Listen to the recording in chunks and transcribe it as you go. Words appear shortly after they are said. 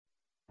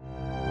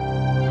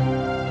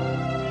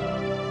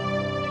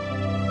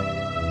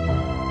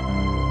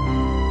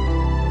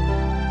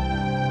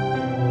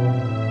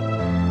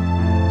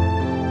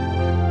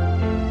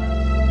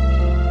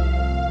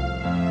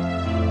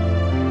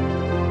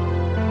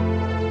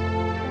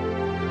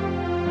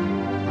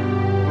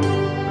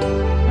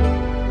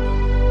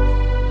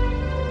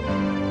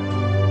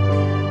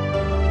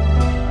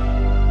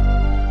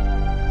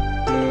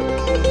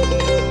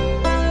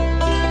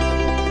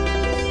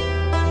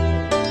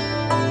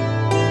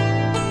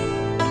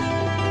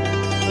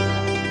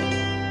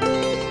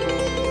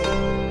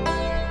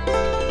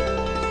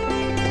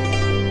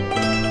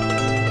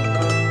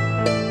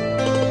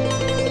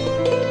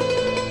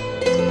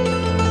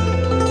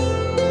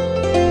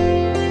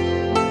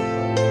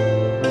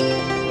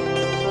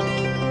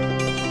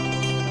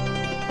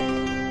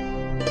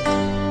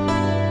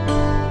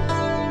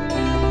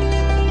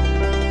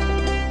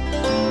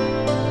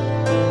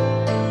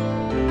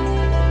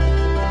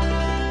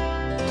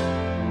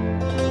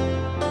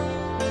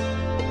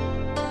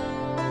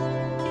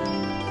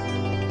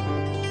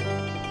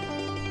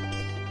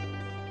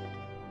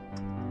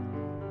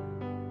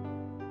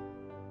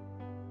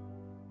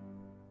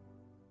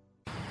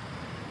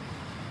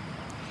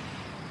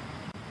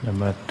น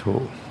มัตถุ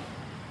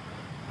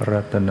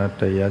รัตน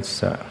ตยัส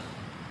สะ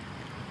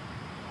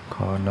ข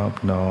อนอบ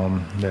น้อม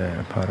แด่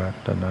พระรั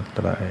ตนต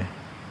รัย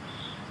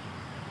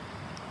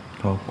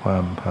ขอควา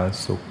มผา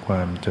สุขคว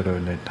ามเจริ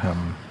ญในธรรม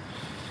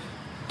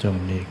จง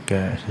มีแ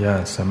ก่ญา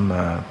ติสัมม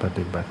าป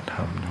ฏิบัติธร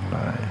รมทั้งหล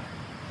าย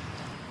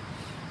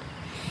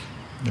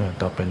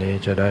ต่อไปนี้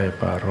จะได้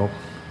ปรารภ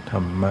ธร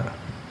รมะ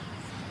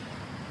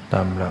ต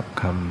ามหลัก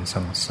คำ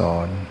สั่งสอ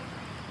น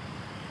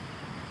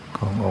ข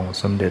ององค์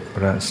สมเด็จพ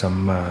ระสัม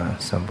มา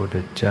สัมพุทธ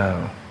เจ้า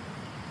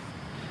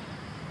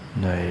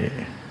ใน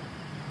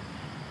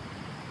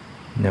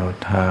แนว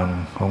ทาง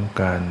ของ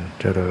การ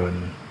เจริญ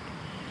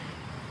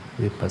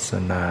วิปัสส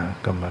นา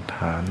กรรมฐ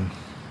าน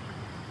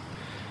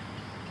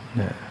เ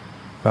นี่ย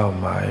เป้า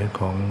หมาย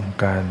ของ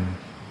การ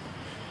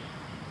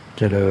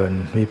เจริญ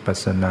วิปัส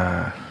สนา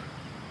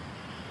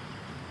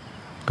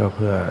ก็เ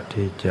พื่อ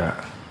ที่จะ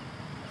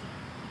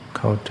เ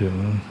ข้าถึง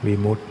วิ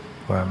มุตติ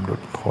ความหลุ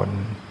ดพ้น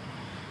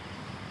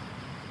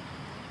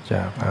จ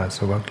ากอาส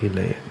วะกิเ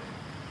ลส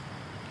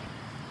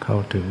เข้า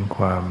ถึงค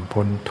วาม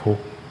พ้นทุก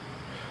ข์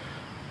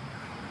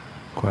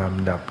ความ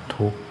ดับ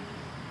ทุกข์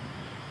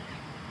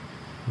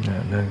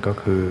นั่นก็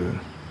คือ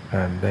ก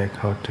ารได้เ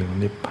ข้าถึง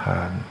นิพพ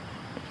าน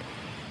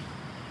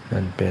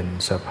นั่นเป็น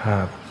สภา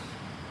พ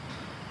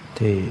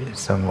ที่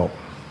สงบ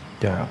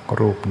จาก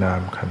รูปนา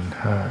มขันธ์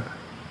ห้า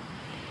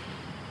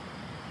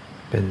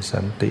เป็น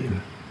สันติ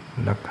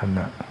ลักษณ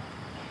ะ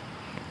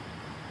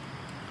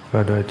ก็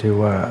โดยที่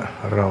ว่า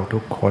เราทุ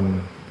กคน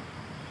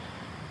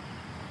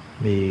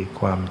มี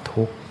ความ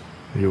ทุกข์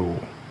อยู่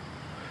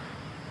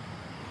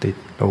ติด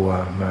ตัว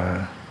มา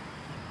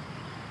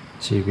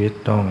ชีวิต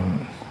ต้อง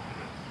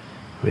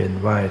เวียน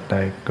ว่ายต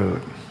ายเกิ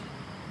ด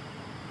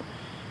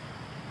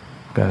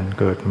การ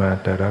เกิดมา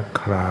แต่ละ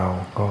คราว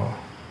ก็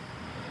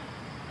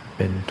เ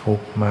ป็นทุก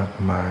ข์มาก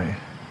มาย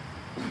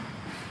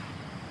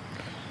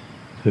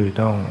คือ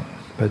ต้อง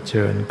เผ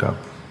ชิญกับ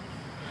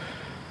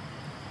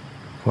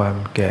ความ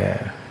แก่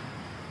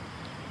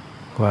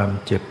ความ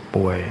เจ็บ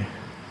ป่วย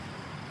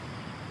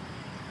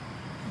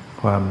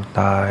ความ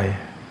ตาย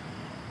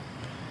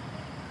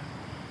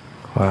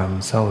ความ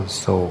เศร้า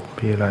โศก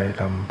พิไร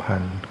รำพั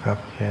นคับ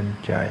แค้น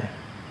ใจ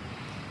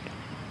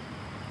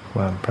คว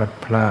ามพลัด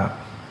พราก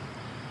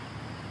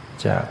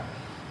จาก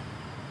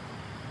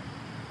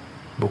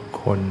บุค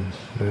คล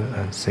หรือ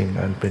สิ่ง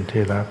อันเป็น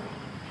ที่รัก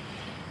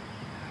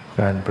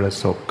การประ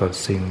สบกับ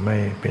สิ่งไม่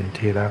เป็น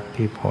ที่รัก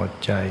ที่พอ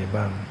ใจ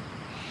บ้าง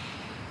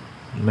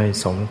ไม่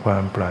สมควา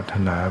มปรารถ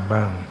นา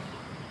บ้าง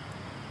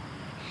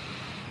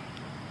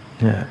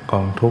เนี่ยก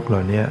องทุกข์เหล่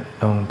านี้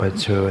ต้องเผ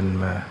ชิญ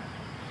มา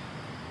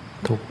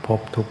ทุกภ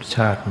พทุกช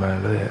าติมา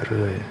เ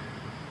รื่อย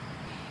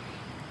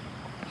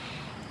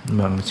ๆ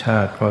บางชา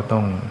ติก็ต้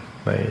อง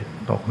ไป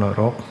ตกน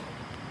รก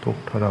ทุก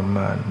ข์ทรม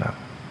านหนัก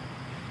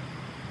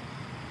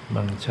บ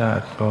างชา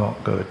ติก็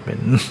เกิดเป็น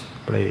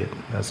เปรต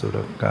อสุร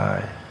กา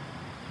ย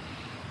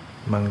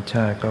บางช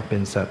าติก็เป็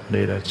นสัตว์เด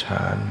รัจฉ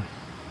าน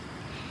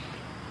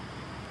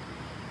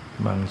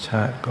บางช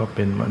าติก็เ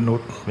ป็นมนุษ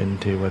ย์เป็น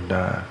เทวด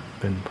า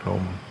เป็นพร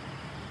หม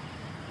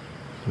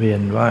เวีย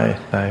นว่าย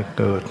ตาย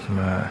เกิด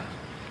มา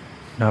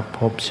นับภ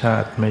พชา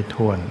ติไม่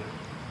ถ้วน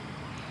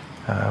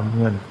หาเ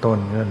งื่อนต้น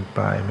เงื่อนป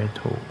ลายไม่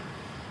ถูก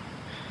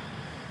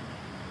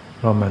เ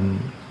พราะมัน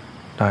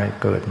ตาย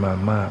เกิดมา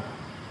มาก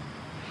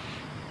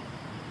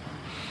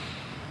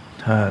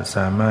ถ้าส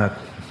ามารถ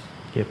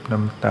เก็บน้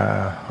ำตา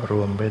ร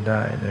วมไปไ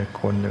ด้ใน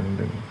คนห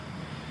นึ่ง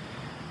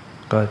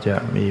ก็จะ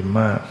มี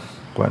มาก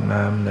กว่า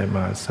น้ำในม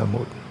หาส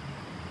มุทร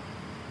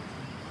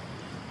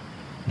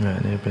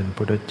นี่เป็น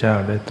พุทธเจ้า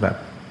ได้ตรัส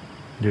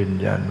ยืน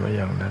ยันไว้อ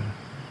ย่างนั้น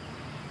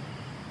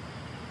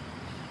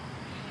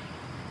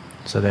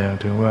แสดง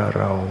ถึงว่า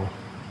เรา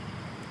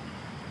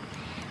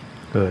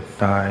เกิด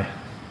ตาย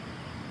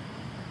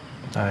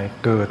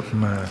เกิด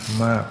มา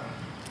มาก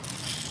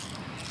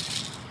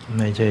ไ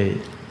ม่ใช่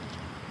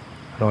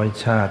ร้อย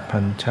ชาติพั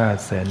นชาติ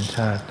แสนช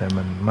าติแต่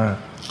มันมาก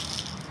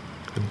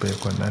ขึ้นไป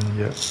กว่านั้น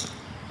เยอะ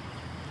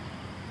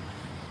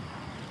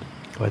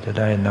ก็จะ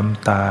ได้น้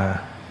ำตา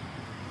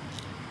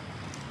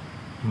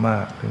มา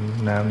กถึง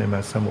น้ำในมห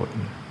าสมุทร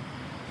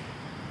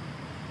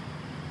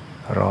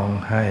ร้อง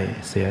ไห้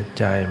เสียใ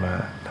จมา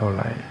เท่าไ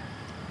หร่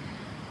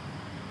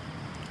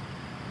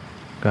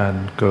การ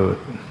เกิด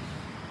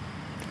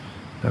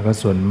แล้วก็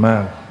ส่วนมา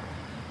ก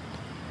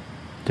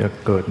จะ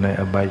เกิดใน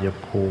อบาย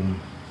ภูมิ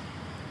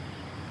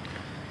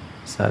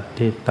สัตว์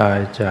ที่ตาย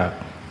จาก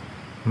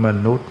ม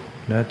นุษย์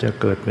และจะ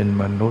เกิดเป็น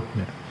มนุษย์เ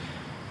นี่ย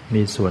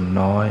มีส่วน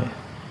น้อย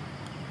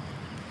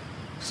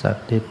สัต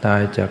ว์ที่ตา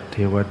ยจากเท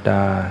วด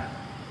า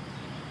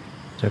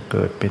จะเ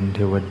กิดเป็นเท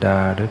วดา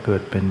หรือเกิ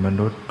ดเป็นม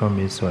นุษย์ก็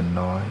มีส่วน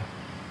น้อย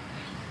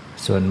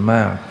ส่วนม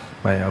าก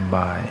ไปอบ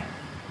าย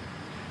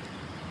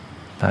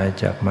ตาย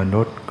จากม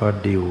นุษย์ก็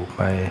ดิ่วไ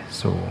ป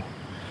สู่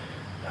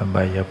อบ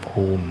าย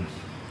ภูมิ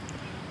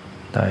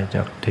ตายจ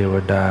ากเทว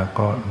ดา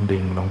ก็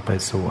ดิ่งลงไป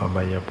สู่อบ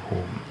ายภู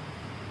มิ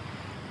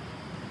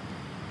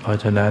เพราะ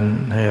ฉะนั้น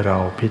ให้เรา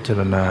พิจาร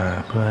ณา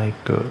เพื่อให้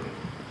เกิด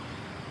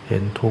เห็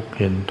นทุกข์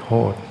เห็นโท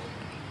ษ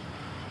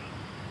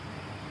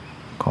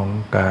ของ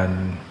การ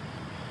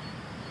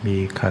มี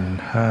ขัน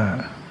ธ์ห้า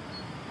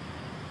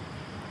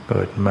เ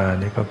กิดมา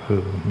นี่ก็คื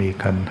อมี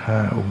ขันธ์ห้า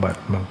อุบั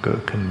ติมาเกิ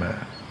ดขึ้นมา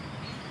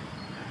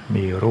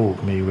มีรูป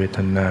มีเวท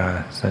นา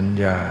สัญ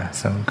ญา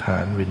สังขา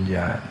รวิญญ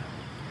าณ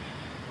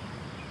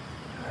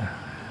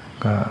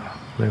ก็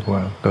เรียกว่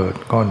าเกิด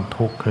ก้อน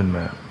ทุกข์ขึ้นม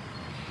า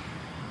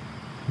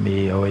มี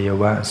อวัย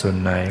วะส่วน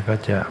ไหนก็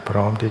จะพ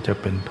ร้อมที่จะ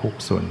เป็นทุกข์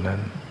ส่วนนั้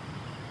น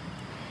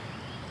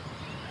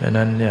ดัง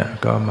นั้นเนี่ย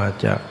ก็มา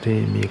จากที่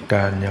มีก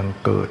ารยัง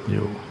เกิดอ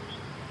ยู่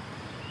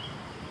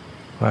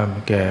ความ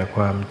แก่ค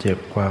วามเจ็บ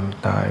ความ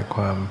ตายค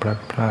วามพลัด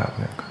พราก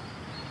เนี่ย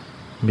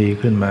มี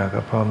ขึ้นมาก็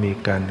เพราะมี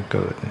การเ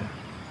กิดเนี่ย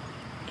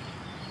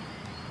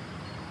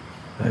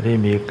ที่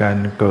มีการ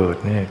เกิด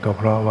เนี่ยก็เ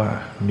พราะว่า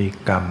มี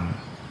กรรม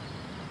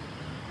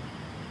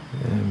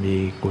มี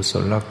กุศ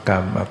ลกร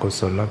รมอกุ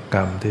ศลกร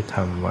รมที่ท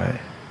ำไว้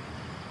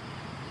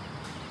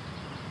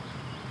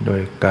โด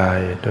ยกาย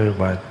ด้วย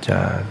วาจ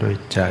าด้วย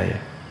ใจ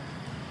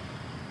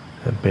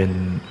เป็น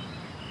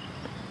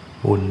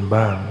บุญ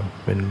บ้าง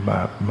เป็นบ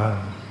าปบ้าง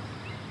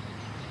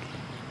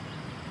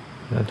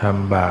ถ้าท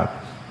ำบา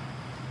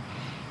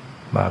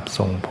ป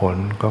ส่งผล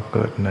ก็เ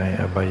กิดใน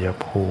อบาย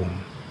ภูมิ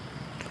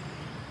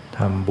ท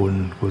ำบุญ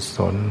กุศ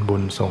ลบุ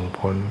ญส่ง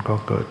ผลก็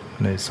เกิด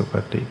ในสุค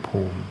ติ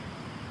ภูมิ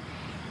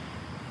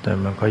แต่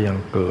มันก็ยัง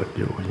เกิด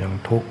อยู่ยัง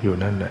ทุกข์อยู่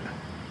นั่นแหละ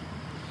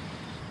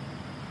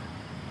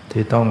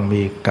ที่ต้อง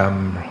มีกรรม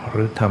ห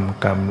รือท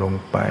ำกรรมลง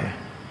ไป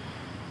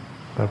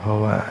ก็เพราะ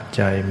ว่าใ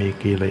จมี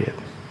กิเลส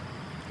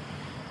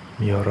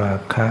มีรา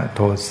คะโท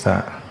สะ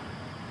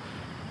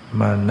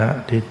มานะ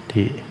ทิฏ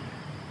ฐิ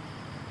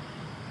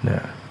เนี่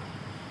ย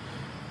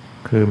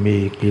คือมี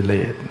กิเล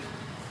ส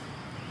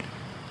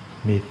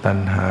มีตัณ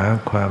หา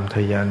ความท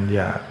ยานอ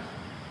ยาก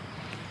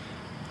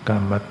กา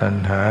มตัณ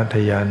หาท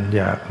ยานอ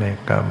ยากใน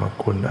กาม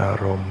คุณอา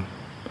รมณ์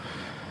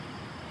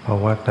ภ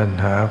วตัณ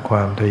หาคว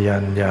ามทยา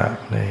นอยาก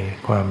ใน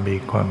ความมี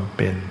ความเ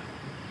ป็น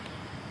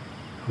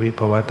วิ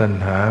ภวตัณ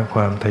หาคว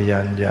ามทยา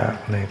นอยาก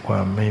ในควา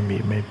มไม่มี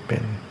ไม่เป็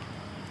น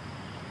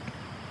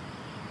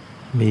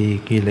มี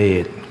กิเล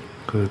ส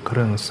คือเค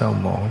รื่องเศร้า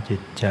หมองจิ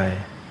ตใจ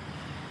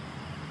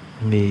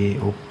มี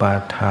อุปา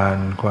ทาน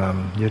ความ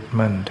ยึด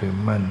มั่นถือ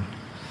มั่น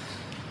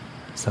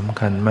สำ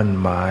คัญมั่น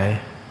หมาย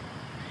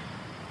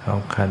เอา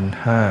ขันธ์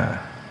ห้า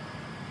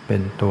เป็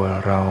นตัว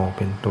เราเ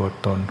ป็นตัว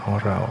ตนของ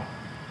เรา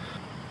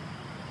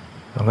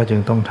ก็จึ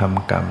งต้องท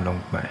ำกรรมลง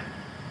ไป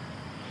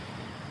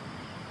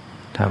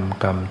ท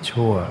ำกรรม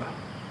ชั่ว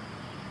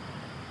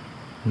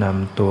น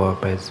ำตัว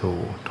ไปสู่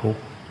ทุก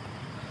ข์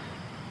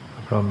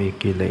เพราะมี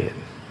กิเลส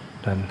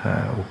ตัณหา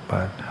อุป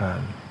าทา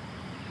น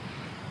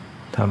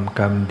ทำ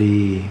กรรม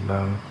ดีบ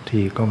าง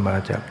ทีก็มา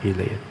จากกิเ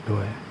ลสด้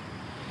วย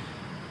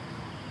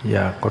อย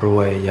ากร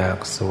วยอยาก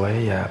สวย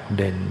อยากเ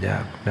ด่นอยา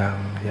กดัง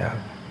อยาก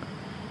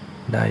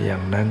ได้อย่า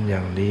งนั้นอย่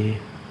างนี้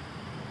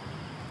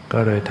ก็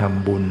เลยท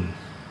ำบุญ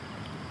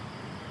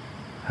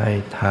ให้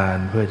ทาน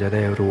เพื่อจะไ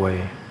ด้รวย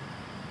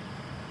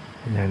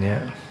อย่างนี้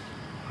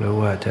หรือ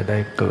ว่าจะได้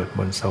เกิดบ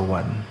นสว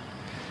รรค์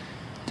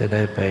จะไ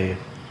ด้ไป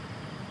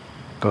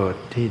เกิด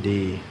ที่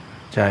ดี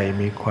ใจ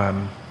มีความ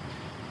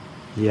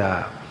อยา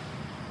ก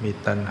มี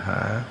ตัณหา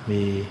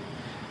มี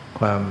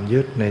ความ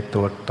ยึดใน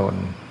ตัวตน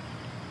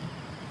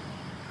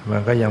มั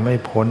นก็ยังไม่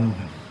พ้น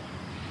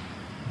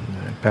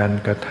การ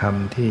กระท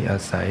ำที่อา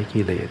ศัย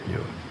กิเลสอ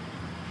ยู่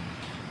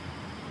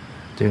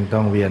จึงต้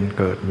องเวียน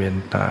เกิดเวียน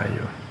ตายอ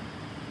ยู่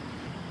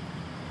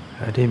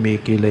ที่มี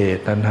กิเลส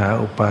ตัณหา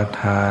อุปา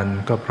ทาน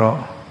ก็เพราะ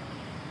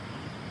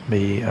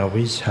มีอ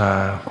วิชชา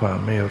ความ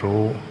ไม่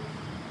รู้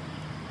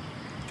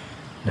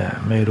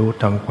ไม่รู้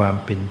ตามความ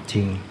เป็นจ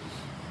ริง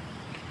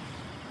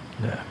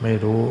ไม่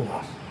รู้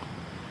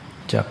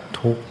จัก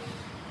ทุกข์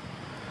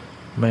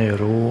ไม่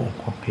รู้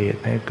เห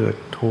ตุให้เกิด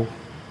ทุกข์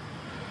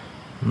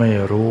ไม่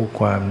รู้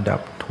ความดั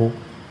บทุกข์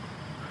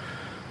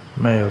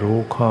ไม่รู้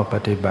ข้อป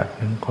ฏิบัติ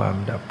ถึงความ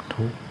ดับ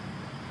ทุกข์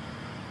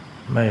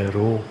ไม่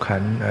รู้ขั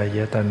นธ์อาย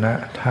ตนะ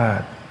ธา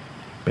ตุ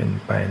เป็น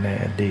ไปใน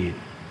อดีต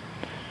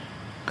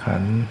ขั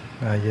นธ์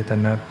อายต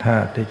นะธา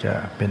ตุที่จะ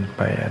เป็นไ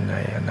ปใน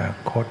อนา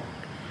คต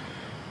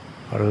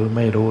หรือไ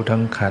ม่รู้ทั้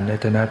งขันธ์อาย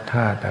ตนะธ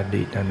าตุอ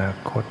ดีตอนา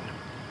คต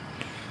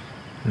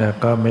แล้ว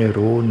ก็ไม่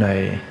รู้ใน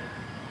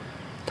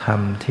ธรร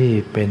มที่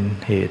เป็น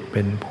เหตุเ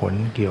ป็นผล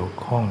เกี่ยว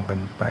ข้องกั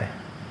นไป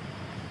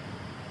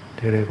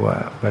ที่เรียกว่า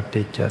ป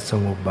ฏิจจส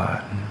มุปบา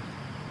ท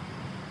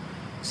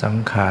สัง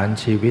ขาร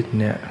ชีวิต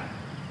เนี่ย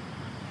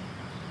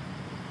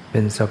เป็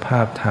นสภ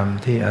าพธรรม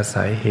ที่อา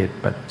ศัยเหตุ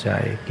ปัจจั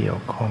ยเกี่ยว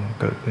ข้อง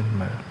เกิดขึ้น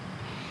มา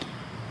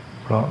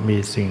เพราะมี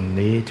สิ่ง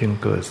นี้จึง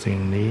เกิดสิ่ง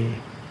นี้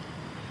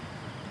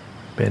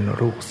เป็น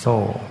ลูกโซ่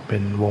เป็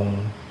นวง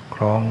ค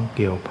ล้องเ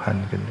กี่ยวพัน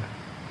กัน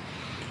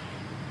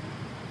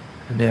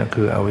เนี่ย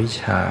คืออวิช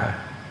ชา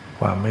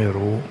ความไม่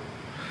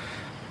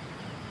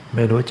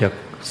รู้จัก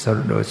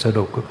โดยส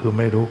รุปก็คือ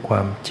ไม่รู้คว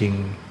ามจริง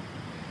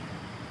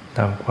ต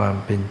ามความ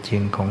เป็นจริ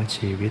งของ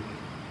ชีวิต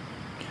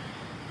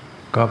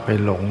ก็ไป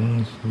หลง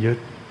ยึด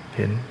เ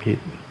ห็นผิด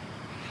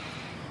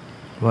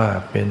ว่า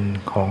เป็น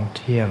ของเ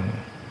ที่ยง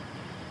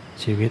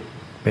ชีวิต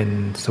เป็น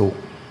สุข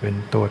เป็น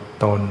ตัว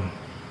ตน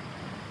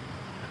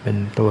เป็น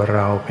ตัวเร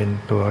าเป็น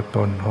ตัวต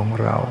นของ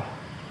เรา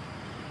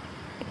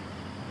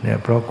เนี่ย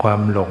เพราะควา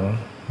มหลง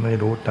ไม่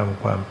รู้ตาม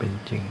ความเป็น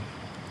จริง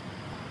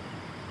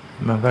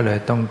มันก็เลย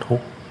ต้องทุ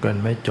กข์กัน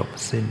ไม่จบ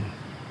สิ้น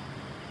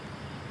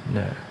เ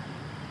นี่ย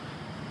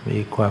มี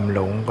ความหล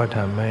งก็ท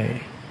ำให้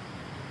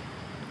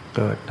เ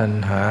กิดตัณ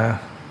หา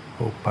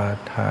อุปา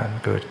ทาน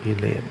เกิดกิ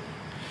เลส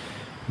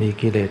มี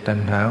กิเลสตัณ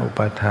หาอุป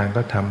าทาน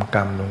ก็ทำกร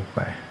รมลงไป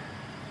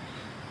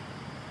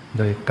โ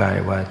ดยกาย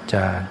วาจ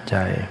าใจ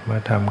เมื่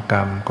อทำกร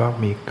รมก็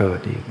มีเกิ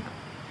ดอีก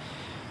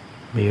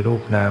มีรู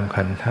ปนาม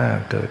ขันธ์ห้า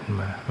เกิดม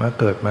าเมื่อ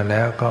เกิดมาแ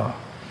ล้วก็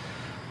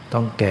ต้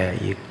องแก่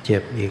อีกเจ็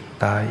บอีก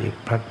ตายอีก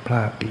พลัดพร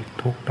ากอีก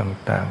ทุกข์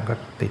ต่างๆก็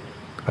ติด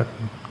ก็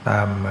ต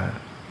ามมา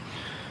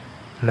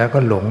แล้วก็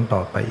หลงต่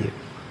อไปอีก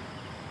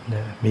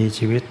มี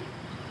ชีวิต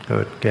เ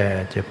กิดแก่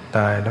เจ็บต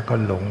ายแล้วก็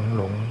ห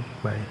ลง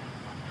ไป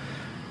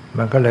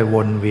มันก็เลยว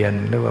นเวียน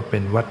เรียกว่าเป็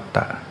นวัฏฏ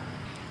ะ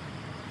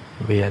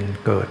เวียน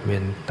เกิดเวี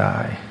ยนตา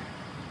ย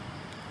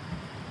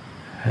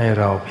ให้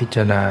เราพิจ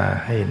ารณา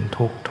ให้เห็น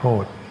ทุกข์โท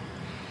ษ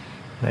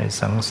ใน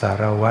สังสา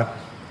รวัฏ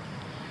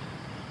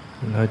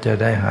เราจะ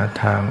ได้หา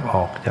ทางอ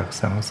อกจาก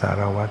สังสา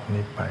รวัฏ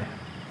นี้ไป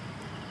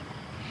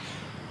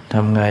ท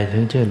ำไงถึ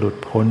งจะหลุด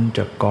พ้นจ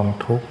ากกอง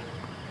ทุกข์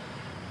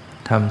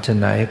ทำไฉ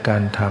นกา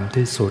รทำ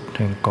ที่สุดแ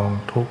ห่งกอง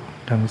ทุกข์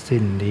ทั้ง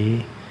สิ้นนี้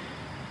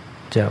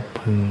จะ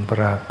พึงป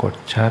รากฏ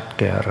ชัด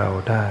แก่เรา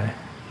ได้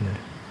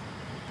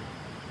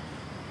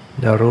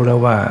เรารู้แล้ว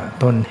ว่า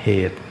ต้นเห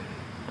ตุ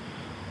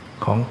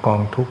ของกอ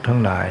งทุกข์ทั้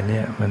งหลายเ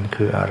นี่ยมัน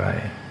คืออะไร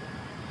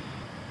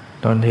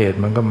ต้นเหตุ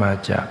มันก็มา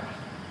จาก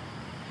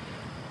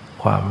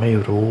ความไม่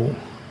รู้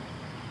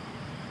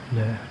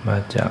มา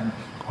จาก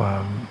ควา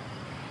ม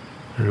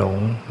หลง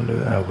หรื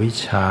ออวิช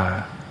ชา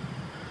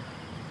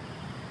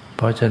เ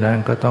พราะฉะนั้น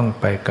ก็ต้อง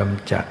ไปก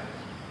ำจัด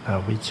อ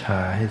วิชชา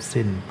ให้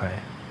สิ้นไป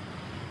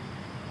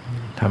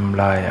ท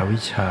ำลายอวิ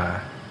ชชา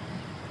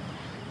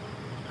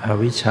อ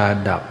วิชชา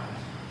ดับ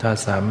ถ้า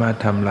สามารถ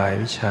ทำลาย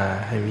วิชชา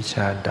ให้วิชช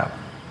า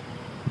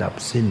ดับ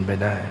สิ้นไป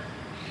ได้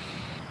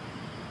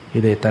กิ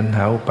เลสตัณห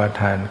าอุปา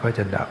ทานก็จ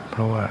ะดับเพ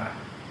ราะว่า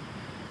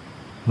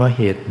เมื่อเ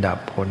หตุดับ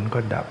ผลก็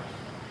ดับ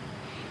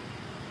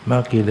เมื่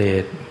อกิเล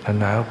สตัณ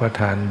หาอุปา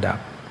ทานดับ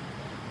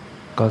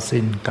ก็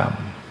สิ้นกรรม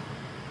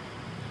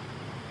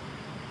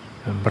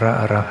พระ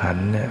อรหัน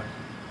ต์เนี่ย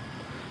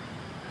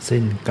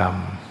สิ้นกรรม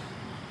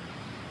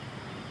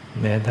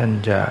แม้ท่าน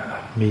จะ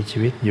มีชี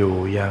วิตอยู่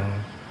ยัง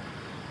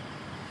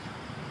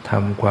ท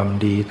ำความ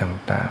ดี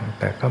ต่างๆ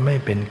แต่ก็ไม่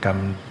เป็นกรรม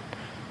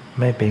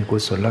ไม่เป็นกุ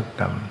ศล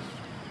กรรม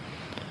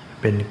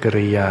เป็นกิ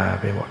ริยา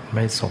ไปหมดไ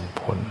ม่ส่ง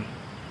ผล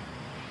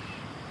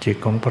จิต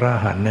ของพระอร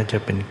หันต์เนี่ยจะ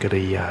เป็นกิ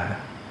ริยา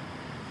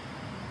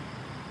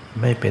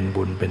ไม่เป็น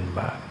บุญเป็นบ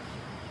าป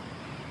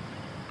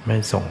ไม่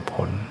ส่งผ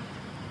ล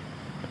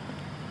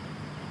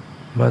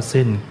เมื่อ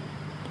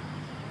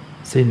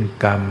สิ้น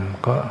กรรม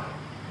ก็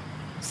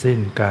สิ้น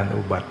การ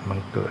อุบัติบั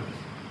งเกิด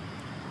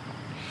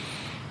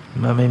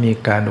เมื่อไม่มี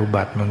การอุ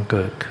บัติบังเ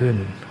กิดขึ้น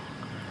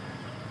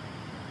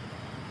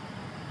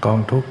กอง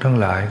ทุกข์ทั้ง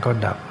หลายก็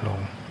ดับล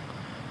ง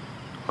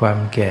ความ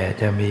แก่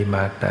จะมีม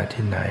าแต่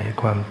ที่ไหน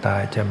ความตา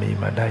ยจะมี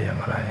มาได้อย่า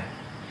งไร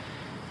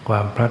คว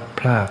ามพลัด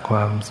พรากคว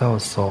ามเศร้า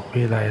โศก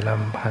วิไลล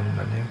ำพันธ์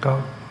อันนี้ก็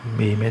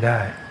มีไม่ได้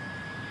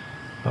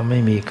เพราะไม่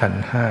มีขัน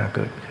ธ์ห้าเ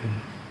กิดขึ้น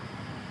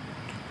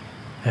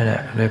นั่นแหล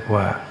ะเรียก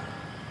ว่า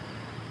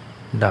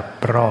ดับ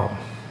รอบ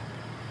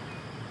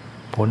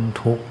พ้น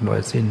ทุกข์โด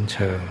ยสิ้นเ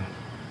ชิง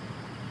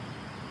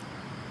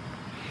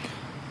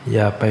อ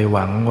ย่าไปห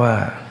วังว่า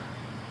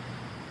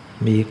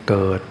มีเ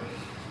กิด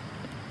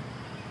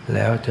แ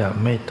ล้วจะ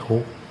ไม่ทุ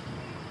กข์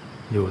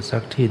อยู่สั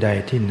กที่ใด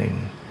ที่หนึ่ง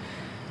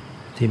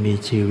ที่มี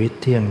ชีวิต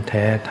เที่ยงแ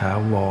ท้ถา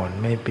วร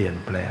ไม่เปลี่ยน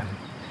แปลง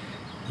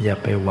อย่า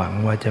ไปหวัง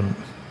ว่า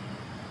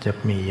จะ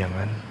มีอย่าง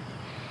นั้น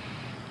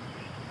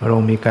เรา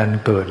มีการ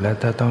เกิดแล้ว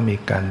ถ้าต้องมี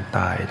การต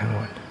ายทั้งหม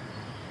ด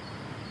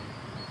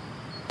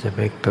จะไป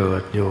เกิ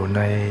ดอยู่ใ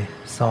น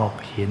ซอก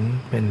หิน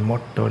เป็นม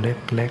ดตัว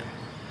เล็ก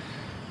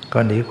ๆก็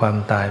หนีความ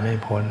ตายไม่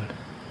พ้น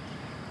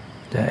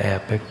จะแอ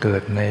บไปเกิ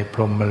ดในพ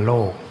รหมโล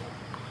ก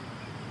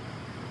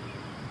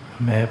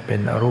แม้เป็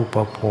นอรูป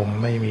ภพ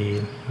ไม่มี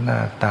หน้า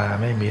ตา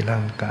ไม่มีร่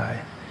างกาย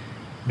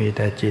มีแ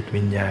ต่จิต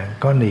วิญญาณ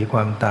ก็หนีคว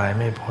ามตาย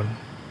ไม่พ้น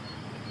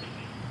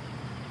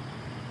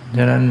ฉ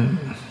ะนั้น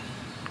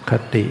ค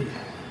ติ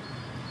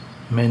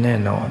ไม่แน่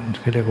นอน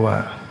เขาเรียกว่า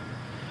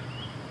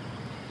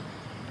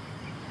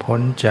พ้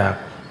นจาก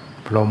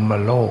พรหม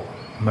โลก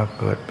มา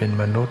เกิดเป็น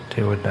มนุษย์เท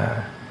วดา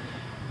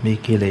มี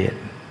กิเลส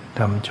ท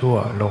ำชั่ว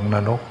ลงน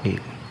รกอี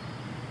ก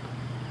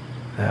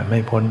ไม่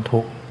พ้น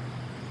ทุกข์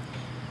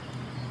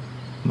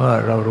เมื่อ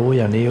เรารู้อ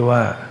ย่างนี้ว่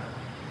า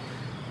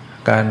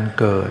การ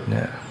เกิดเ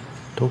นี่ย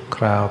ทุกค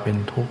ราวเป็น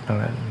ทุกข์ทั้ง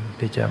นั้น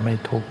ที่จะไม่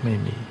ทุกข์ไม่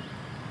มี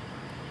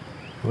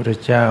พระพุทธ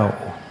เจ้า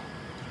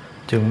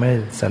จึงไม่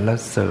สรร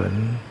เสริญ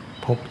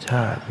ภพช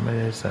าติไม่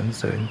ได้สรรเ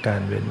สริญกา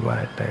รเวียนว่า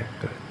ยแต่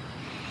เกิด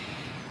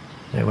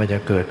ไม่ว่าจะ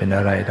เกิดเป็นอ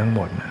ะไรทั้งห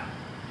มดนะ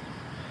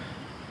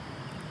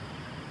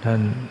ท่า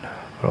น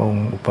พระอง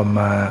ค์อุปม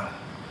า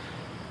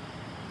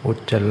อุจ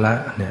จาระ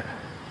เนี่ย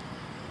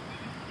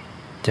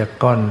จะ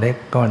ก้อนเล็ก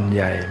ก้อนใ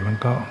หญ่มัน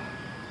ก็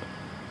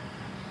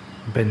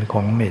เป็นข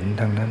องเหม็น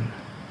ทั้งนั้น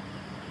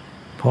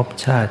เพ ภพ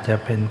ชาติจะ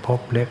เป็นภ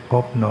พเล็กภ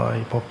พน้อย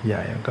ภพให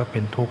ญ่มันก็เป็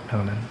นทุกข์ทั้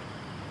งนั้น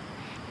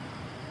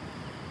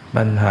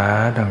ปัญหา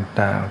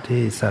ต่างๆ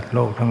ที่สัตว์โล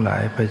กทั้งหลา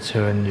ยเผ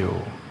ชิญอยู่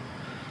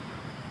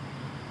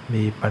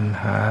มีปัญ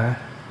หา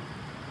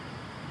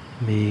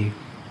มี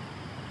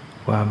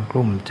ความก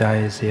ลุ้มใจ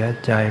เสีย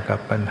ใจกับ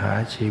ปัญหา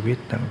ชีวิต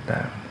ต่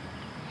าง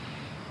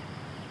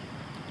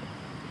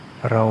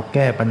ๆเราแ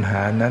ก้ปัญห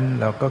านั้น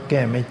เราก็แ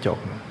ก้ไม่จบ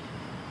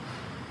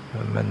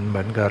มันเห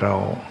มือนกับเรา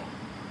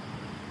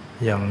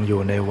ยังอ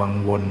ยู่ในวัง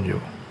วนอ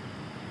ยู่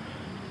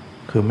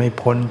คือไม่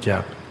พ้นจา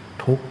ก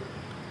ทุกข์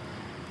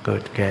เกิ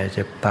ดแก่เ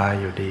จ็บตาย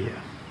อยู่ดี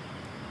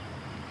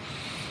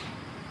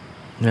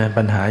เนี่ย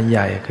ปัญหาให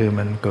ญ่คือ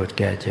มันเกิด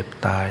แก่เจ็บ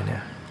ตายเนี่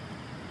ย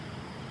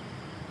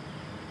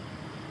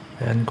เพร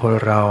าะฉะนั้นคน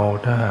เรา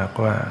ถ้าหาก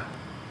ว่า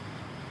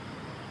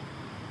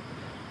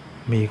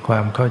มีควา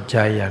มเข้าใจ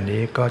อย่าง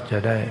นี้ก็จะ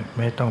ได้ไ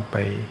ม่ต้องไป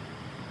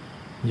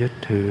ยึด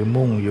ถือ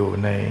มุ่งอยู่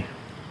ใน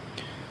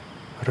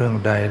เรื่อง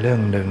ใดเรื่อ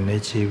งหนึ่งใน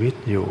ชีวิต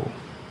อยู่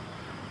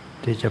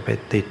ที่จะไป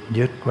ติด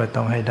ยึดว่า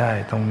ต้องให้ได้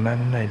ตรงนั้น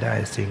ให้ได้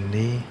สิ่ง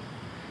นี้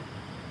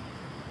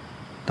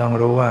ต้อง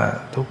รู้ว่า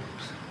ทุก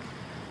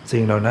สิ่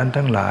งเหล่านั้น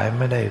ทั้งหลาย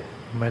ไม่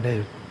ได้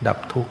ดับ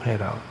ทุกข์ให้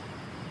เรา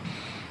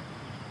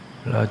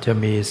จะ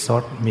มี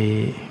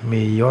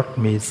มียศ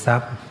มีทรั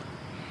พย์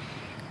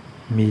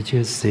มี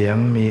ชื่อเสียง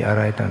มีอะไ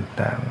ร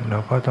ต่างๆเรา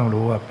ก็ต้อง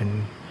รู้ว่าเป็น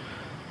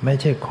ไม่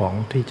ใช่ของ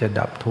ที่จะ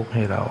ดับทุกข์ใ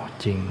ห้เรา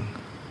จริง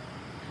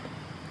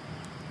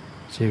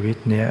ชีวิต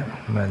เนี้ย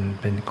มัน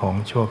เป็นของ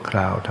ชั่วคร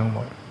าวทั้งหม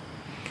ด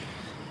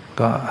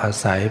ก็อา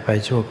ศัยไป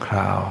ชั่วคร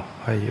าว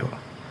ให้อยู่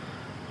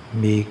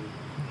มี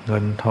เงิ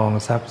นทอง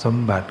ทรัพย์สม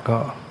บัติก็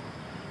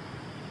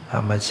เอ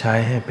ามาใช้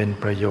ให้เป็น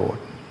ประโยช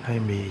น์ให้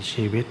มี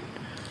ชีวิต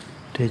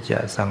ที่จะ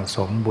สั่งส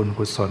มบุญ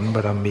กุศลบ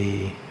ารมี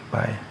ไป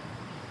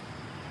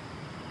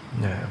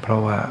เนี่ยเพรา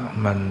ะว่า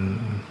มั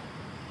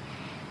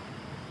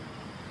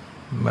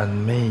น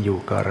ไม่อยู่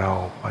กับเรา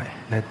ไป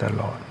ได้ต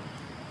ลอด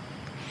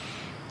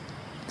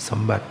ส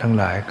มบัติทั้ง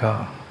หลายก็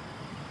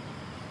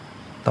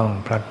ต้อง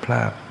พลัดพร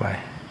ากไป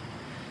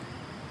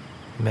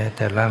แม้แ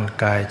ต่ร่าง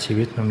กายชี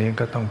วิตตรงนี้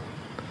ก็ต้อง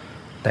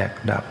แตก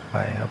ดับไป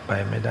เอาไป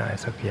ไม่ได้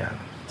สักอย่าง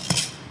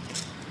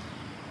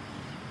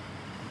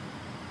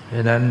เพร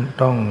าะนั้น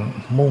ต้อง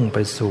มุ่งไป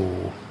สู่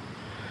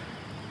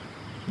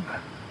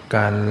ก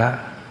ารละ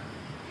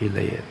กิเล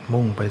ส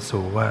มุ่งไป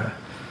สู่ว่า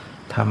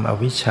ทำอ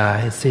วิชชา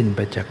ให้สิ้นไป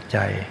จากใจ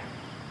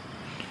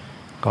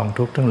กอง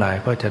ทุกข์ทั้งหลาย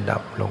ก็จะดั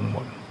บลงหม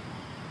ด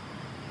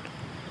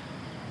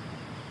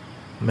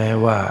แม้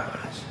ว่า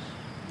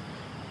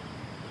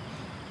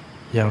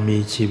ยังมี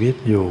ชีวิต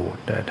อยู่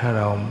แต่ถ้า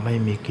เราไม่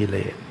มีกิเล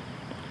ส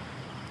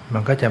มั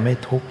นก็จะไม่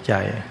ทุกข์ใจ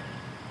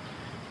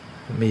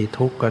มี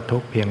ทุกข์ก็ทุ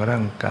กข์เพียงร่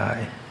างกาย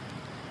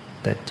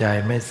แต่ใจ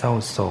ไม่เศร้า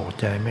โศก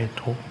ใจไม่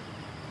ทุกข์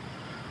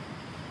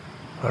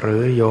หรื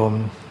อโยม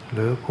ห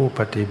รือผู้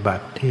ปฏิบั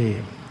ติที่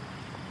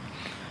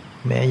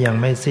แม้ยัง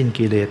ไม่สิ้น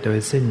กิเลสโดย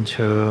สิ้นเ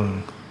ชิง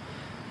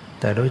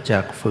แต่รู้จั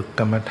กฝึก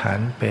กรรมฐาน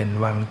เป็น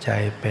วางใจ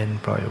เป็น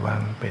ปล่อยวา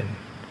งเป็น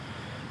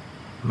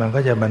มันก็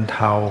จะบรรเท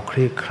าค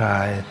ลี่คลา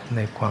ยใน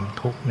ความ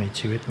ทุกข์ใน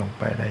ชีวิตลง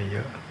ไปได้เย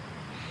อะ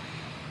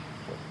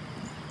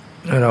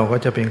เราก็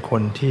จะเป็นค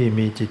นที่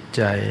มีจิตใ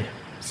จ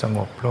สง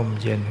บร่ม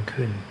เย็น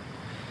ขึ้น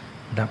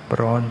ดับ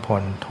ร้อนผ่อ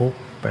นทุกข์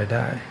ไปไ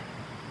ด้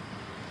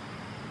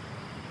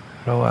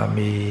เพราะว่า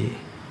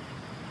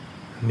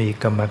มี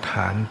กรรมฐ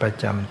านประ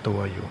จำตัว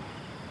อยู่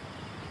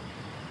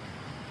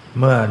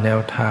เมื่อแนว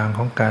ทางข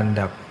องการ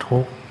ดับทุ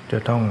กข์จะ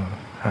ต้อง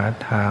หา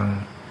ทาง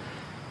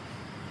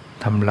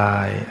ทำลา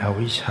ยอ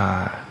วิชชา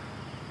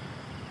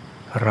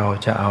เรา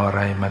จะเอาอะไ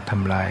รมาท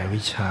ำลายอ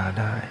วิชชา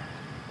ได้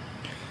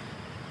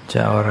จะ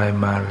เอาอะไร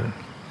มา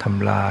ท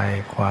ำลาย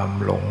ความ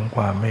หลงค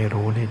วามไม่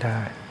รู้นี่ไ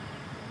ด้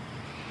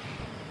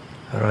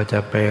เราจะ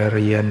ไปเ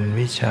รียน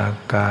วิชา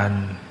การ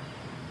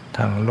ท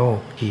างโลก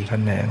กี่แข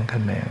น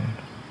ง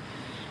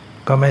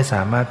ก็ไม่ส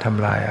ามารถท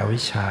ำลายอวิ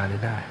ชชา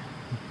ได้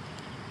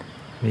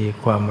มี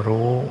ความ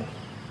รู้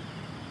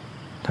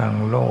ทาง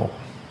โลก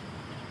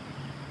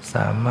ส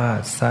ามารถ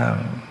สร้าง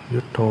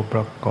ยุทโธป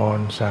กร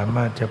ณ์สาม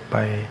ารถจะไป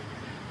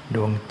ด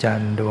วงจั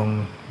นทร์ดวง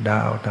ด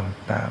าว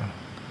ต่าง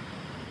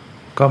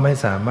ๆก็ไม่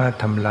สามารถ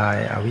ทำลาย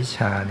อวิชช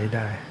านี้ไ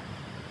ด้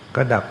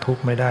ก็ดับทุก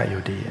ข์ไม่ได้อ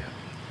ยู่ดี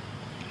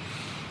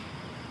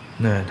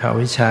เนี่ยถ้าอ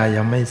วิชชา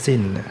ยังไม่สิ้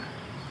น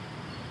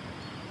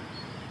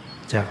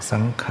จากสั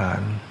งขา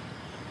ร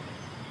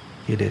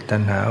กิเลสตั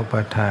ณหาอุป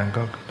าทาน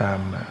ก็ตาม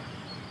มา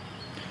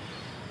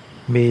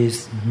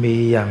มี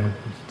อย่าง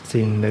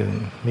สิ่งหนึ่ง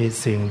มี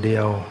สิ่งเดี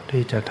ยว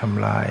ที่จะท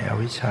ำลายอ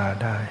วิชชา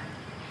ได้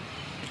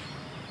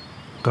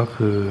ก็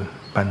คือ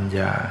ปัญญ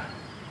า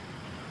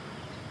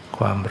ค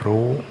วาม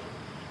รู้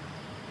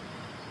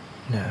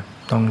เนี่ย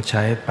ต้องใ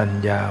ช้ปัญ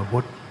ญาวุ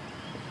ธ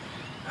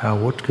อา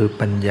วุธคือ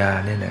ปัญญา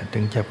เนี่ยถึ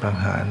งจะประ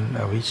หาร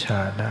อวิชชา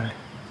ได้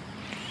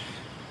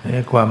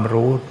ความ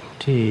รู้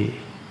ที่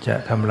จะ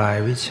ทำลาย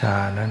วิชา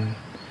นั้น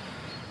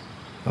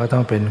ก็ต้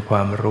องเป็นคว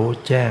ามรู้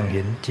แจ้งเ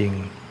ห็นจริง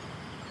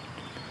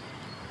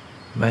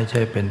ไม่ใ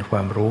ช่เป็นคว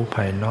ามรู้ภ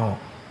ายนอก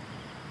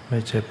ไม่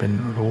ใช่เป็น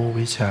รู้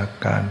วิชา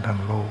การทาง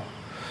โลก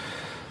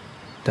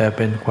แต่เ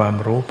ป็นความ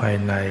รู้ภาย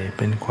ใน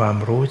เป็นความ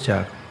รู้จา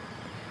ก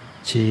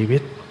ชีวิ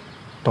ต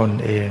ตน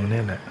เอง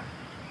นี่แหละ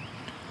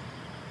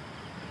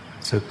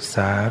ศึกษ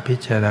าพิ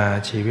จารณา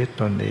ชีวิต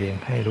ตนเอง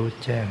ให้รู้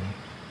แจ้ง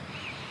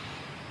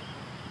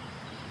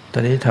ตอ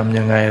นนี้ทำ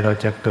ยังไงเรา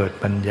จะเกิด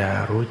ปัญญา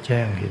รู้แ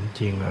จ้งเห็น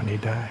จริงเหล่านี้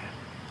ได้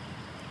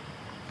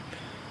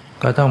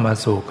ก็ต้องมา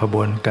สู่กระบ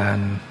วนการ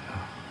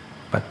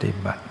ปฏิ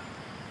บัติ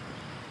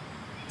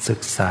ศึ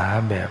กษา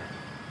แบบ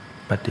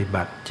ปฏิ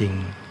บัติจริง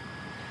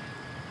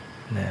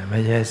นะไม่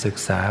ใช่ศึก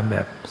ษาแบ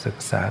บศึก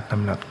ษาต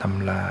ำรับต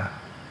ำรา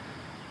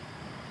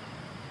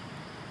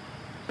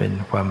เป็น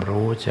ความ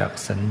รู้จาก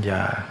สัญญ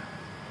า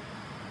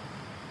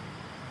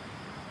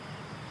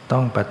ต้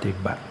องปฏิ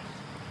บัติ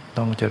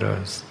ต้องเจริ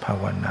ญภา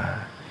วนา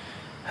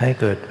ให้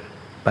เกิด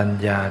ปัญ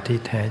ญาที่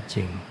แท้จ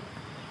ริง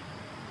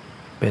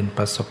เป็นป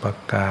ระสบ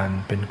การณ์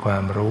เป็นควา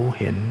มรู้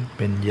เห็นเ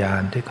ป็นญา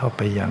ณที่เข้าไ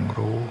ปอย่าง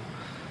รู้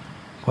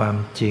ความ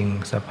จริง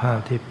สภาพ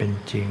ที่เป็น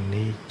จริง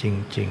นี้จ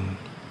ริง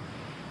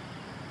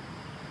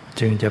ๆ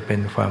จึงจะเป็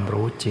นความ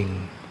รู้จริง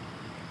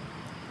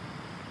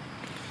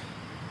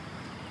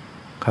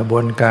ขบว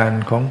นการ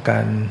ของกา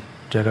ร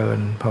เจริญ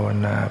ภาว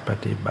นาป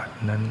ฏิบัติ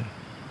นั้น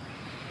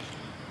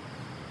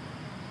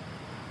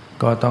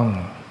ก็ต้อง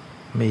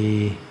มี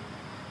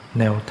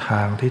แนวท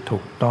างที่ถู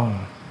กต้อง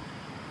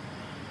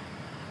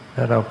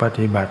ถ้าเราป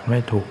ฏิบัติไม่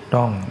ถูก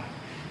ต้อง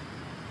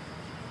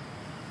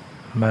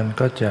มัน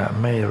ก็จะ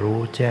ไม่รู้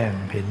แจ้ง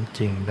เห็นจ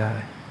ริงได้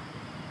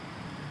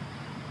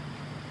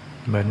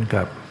เหมือน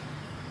กับ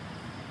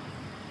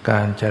ก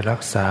ารจะรั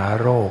กษา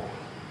โรค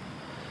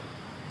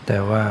แต่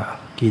ว่า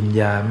กิน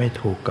ยาไม่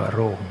ถูกกับโ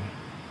รค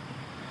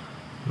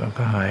มัน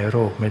ก็หายโร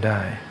คไม่ได้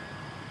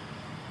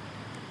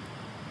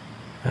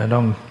ต้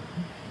อง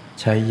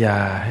ใช้ยา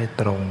ให้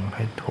ตรงใ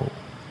ห้ถูก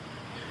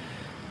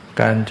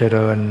การเจ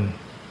ริญ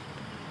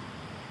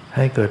ใ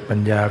ห้เกิดปัญ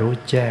ญารู้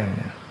แจ้งเ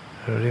นี่ย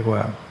เราเรียกว่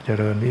าเจ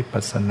ริญวิ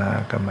ปัสสนา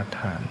กรรมฐ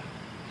าน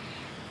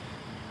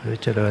หรือ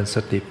เจริญส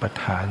ติปัฏ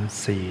ฐาน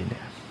4เ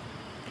นี่ย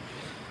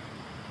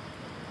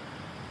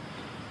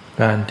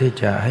การที่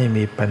จะให้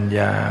มีปัญญ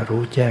า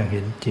รู้แจ้งเ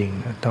ห็นจริง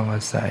ต้องอ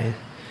าศัย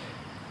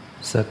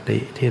สติ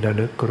ที่ระ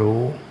ลึก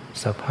รู้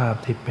สภาพ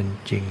ที่เป็น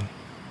จริง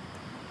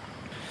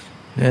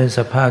ในส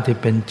ภาพที่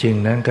เป็นจริง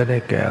นั้นก็ได้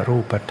แก่รู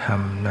ปธรร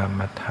มนา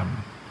มธรรม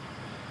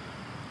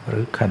หรื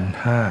อขันธ์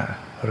ห้า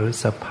หรือ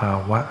สภา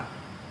วะ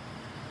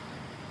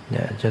เ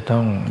นี่ยจะต้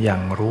องอย่า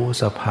งรู้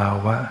สภา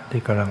วะ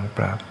ที่กำลังป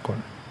รากฏ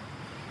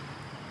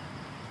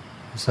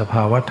สภ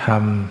าวะธรร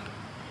ม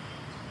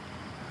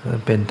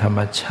เป็นธรรม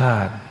ชา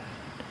ติ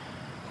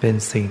เป็น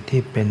สิ่ง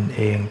ที่เป็นเ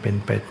องเป็น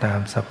ไปตาม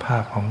สภา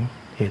พของ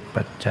เหตุ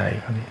ปัจจัย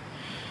เขาเนี่ย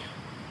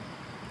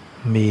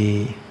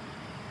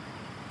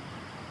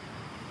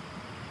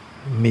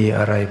มี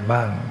อะไร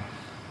บ้าง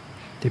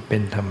ที่เป็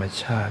นธรรม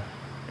ชาติ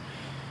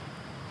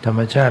ธรร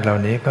มชาติเหล่า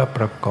นี้ก็ป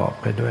ระกอบ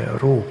ไปด้วย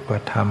รูป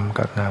ธรรม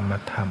กับนาม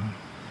ธรรม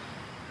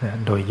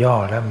โดยย่อ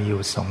แล้วมีอ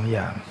ยู่2อ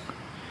ย่าง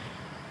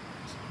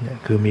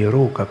คือมี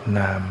รูปกับ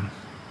นาม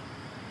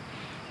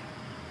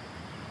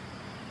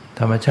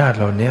ธรรมชาติเ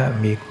หล่านี้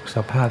มีส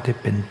ภาพที่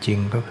เป็นจริง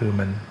ก็คือ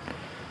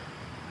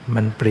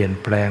มันเปลี่ยน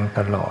แปลงต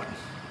ลอด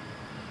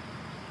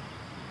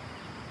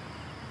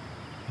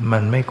มั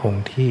นไม่คง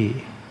ที่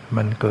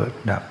มันเกิด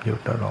ดับอยู่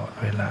ตลอด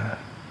เวลา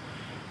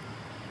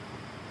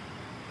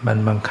มัน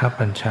บังคับ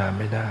บัญชา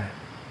ไม่ได้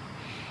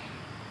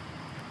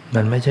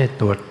มันไม่ใช่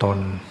ตัวตน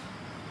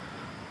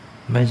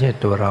ไม่ใช่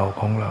ตัวเรา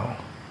ของเรา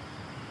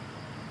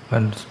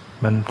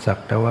มันสัก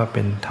แต่ว่าเ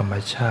ป็นธรรม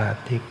ชาติ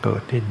ที่เกิ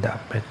ดที่ดับ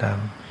ไปตาม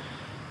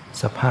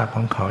สภาพข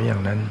องเขาอย่า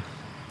งนั้น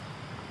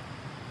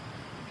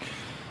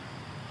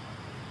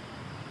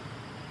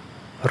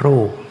รู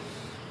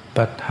ป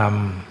ธรรม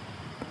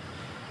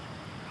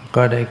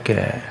ก็ได้แ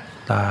ก่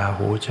ตา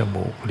หูจ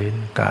มูกลิ้น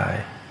กาย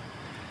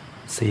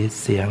สี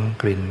เสียง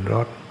กลิ่นร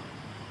ส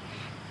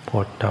โผ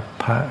ฏฐัพ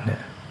พะเนี่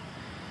ย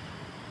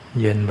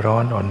เย็นร้อ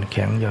นอ่อนแ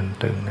ข็งหย่อน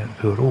ตึงเนี่ย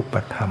คือรูป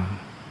ธรรม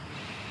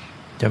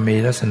จะมี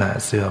ลักษณะ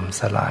เสื่อม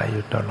สลายอ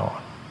ยู่ตลอ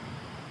ด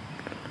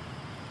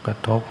กระ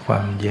ทบควา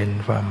มเย็น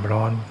ความ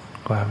ร้อน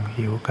ความ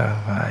หิวกระ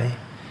หาย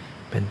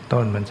เป็น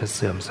ต้นมันจะเ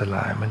สื่อมสล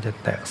ายมันจะ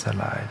แตกส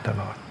ลายต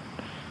ลอด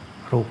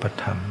รูป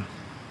ธรรม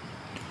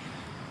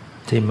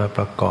ที่มาป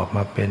ระกอบม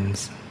าเป็น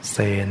เซ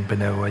ลล์เป็น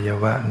อวัย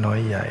วะน้อย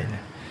ใหญ่เ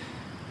นี่ย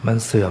มัน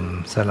เสื่อม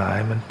สลาย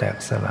มันแตก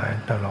สลาย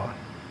ตลอด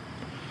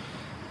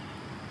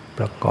ป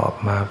ระกอบ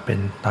มาเป็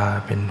นตา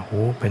เป็นหู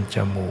เป็นจ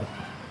มูก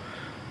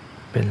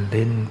เป็น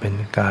ลิ้นเป็น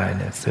กายเ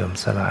นี่ยเสื่อม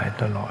สลาย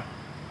ตลอด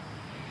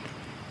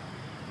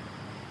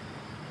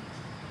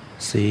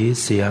สี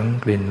เสียง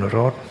กลิ่นร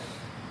ส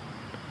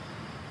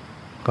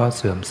ก็เ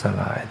สื่อมส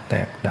ลายแต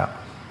กดับ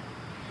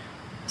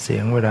เสีย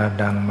งเวลา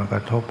ดังมากร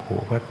ะทบหู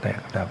ก็แต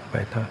กดับไป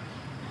เท่า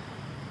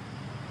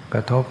ก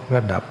ระทบก็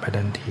ดับไป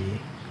ทันที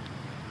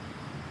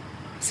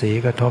สี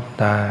กระทบ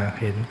ตา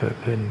เห็นเกิด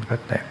ขึ้นก็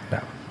แตก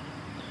ดับ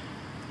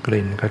ก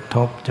ลิ่นกระท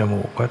บจ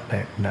มูกก็แต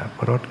กดับ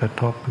รสกระ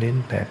ทบลิ้น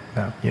แตก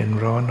ดับเย็น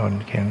ร้อนอ่อน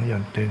แข็งหย่อ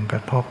นตึงกร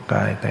ะทบก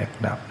ายแตก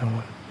ดับทั้งหม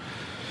ด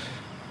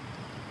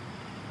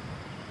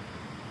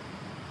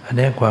อัน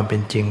นี้ความเป็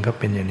นจริงก็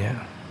เป็นอย่างนี้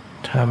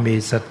ถ้ามี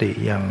สติ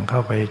อย่างเข้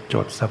าไปจ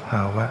ดสภ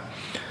าวะ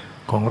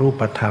ของรู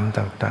ปธรรม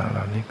ต่างๆเห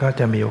ล่านี้ก็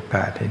จะมีโอก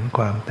าสเห็นค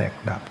วามแตก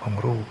ดับของ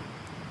รูป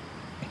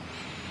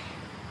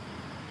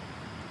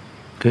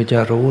คือจะ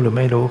รู้หรือไ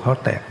ม่รู้เขา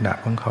แตกดับ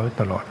ของเขา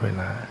ตลอดเว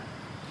ลา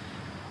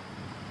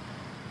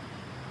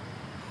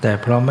แต่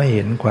เพราะไม่เ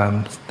ห็นความ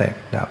แตก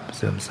ดับเ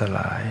สื่อมสล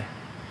าย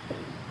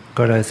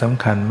ก็เลยส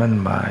ำคัญมั่น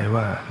หมาย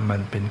ว่ามั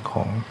นเป็นข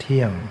องเ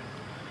ที่ยง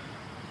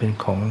เป็น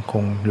ของค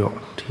งอยู่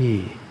ที่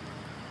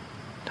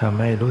ทำ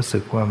ให้รู้สึ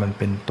กว่ามัน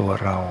เป็นตัว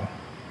เรา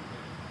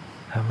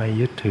ทำให้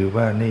ยึดถือ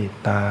ว่านี่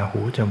ตาหู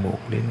จมู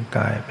กลิ้นก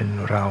ายเป็น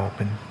เราเ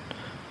ป็น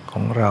ข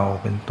องเรา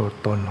เป็นตัว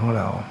ตนของ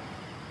เรา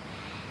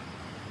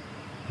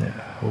เนี่ย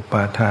อุป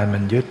าทานมั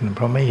นยึดเพ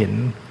ราะไม่เห็น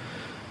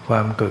คว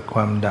ามเกิดคว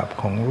ามดับ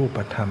ของรูป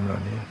ธรรมเหล่า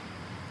นี้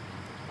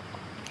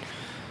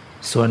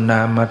ส่วนน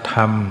ามธ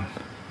รรม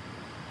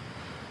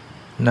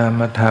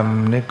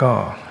นี่ก็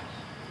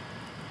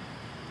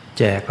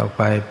แจกออกไ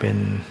ปเป็น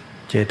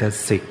เจต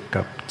สิก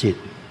กับจิต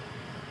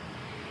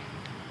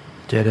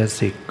เจต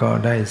สิกก็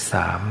ได้ส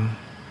าม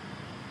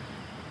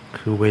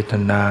คือเวท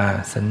นา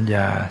สัญญ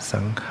า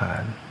สังขา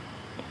ร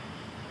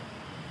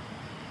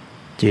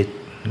จิต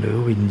หรือ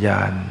วิญญ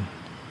าณ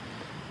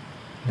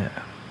เนี่ย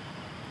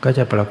ก็จ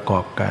ะประกอ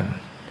บกัน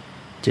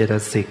เจต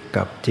สิก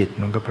กับจิต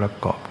มันก็ประ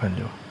กอบกัน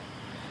อยู่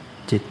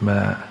จิต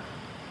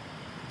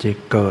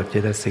เกิดเจ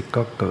ตสิก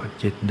ก็เกิด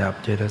จิตดับ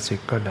เจตสิ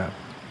กก็ดับ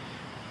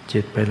จิ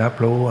ตไปรับ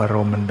รู้อาร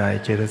มณ์อันใด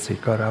เจตสิก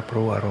ก็รับ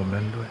รู้อารมณ์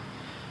นั้นด้วย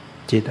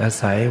จิตอา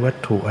ศัยวัต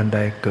ถุอันใด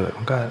เกิด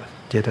มันก็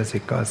เจตสิ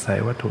กก็อาศัย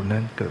วัตถุ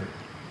นั้นเกิด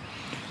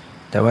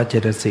แต่ว่าเจ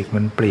ตสิก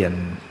มันเปลี่ยน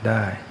ไ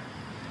ด้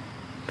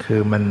คื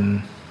อมัน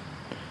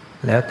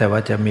แล้วแต่ว่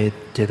าจะมี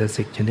เจต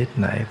สิกชนิด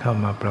ไหนเข้า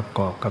มาประก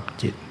อบกับ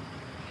จิต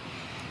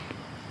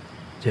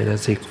เจต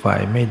สิกฝ่า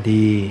ยไม่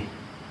ดี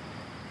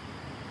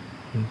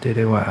ที่เ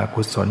รียกว่าอ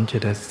กุศลเจ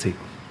ตสิก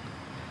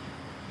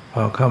พ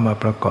อเข้ามา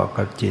ประกอบ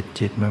กับ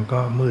จิตมันก็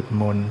มืด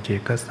มนจิต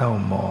ก็เศร้า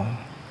หมอง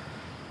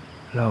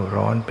เร่า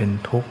ร้อนเป็น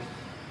ทุกข์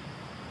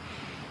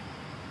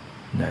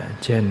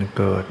เช่น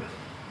เกิด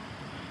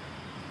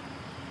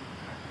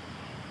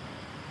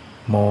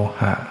โม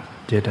หะ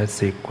เจต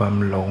สิกความ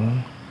หลง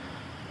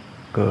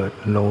เกิด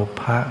โล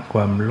ภะคว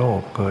ามโล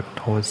ภเกิด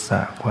โทส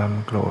ะความ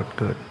โกรธ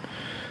เกิด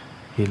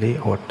หิริ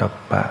โอตตัป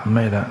ปะไ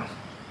ม่ละ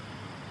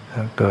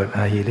เกิดอ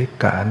หิริ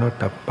กะอโนต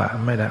ตัปปะ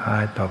ไม่ละอา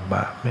ยต่อบ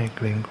าปไม่เก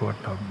รงกลัว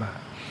ต่อบาป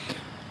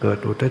เกิด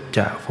อุทธัจจ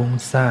ะฟุ้ง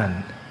ซ่าน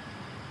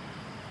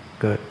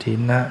เกิดทิ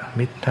นะ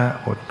มิทธะ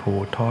หดหู่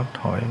ท้อ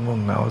ถอยง่ว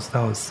งเหงาเศ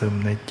ร้าซึม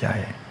ในใจ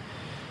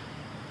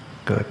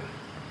เกิด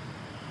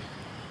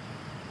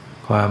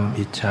ความ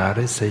อิจฉา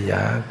ริษย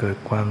าเกิด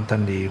ความตั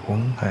ณฑ์หว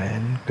งแห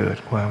นเกิด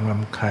ความร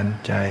ำคาญ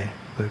ใจ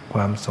เกิดคว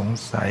ามสง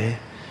สัย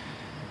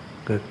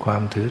เกิดควา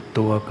มถือ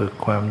ตัวเกิด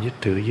ความยึด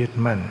ถือยึด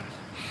มั่น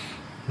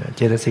เจ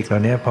ตสิกเหล่า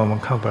นี้พอมัน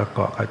เข้าประก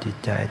อบกับจิต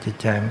ใ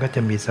จมันก็จ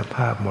ะมีสภ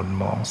าพหม่น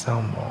หมองเศร้า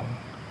หมอง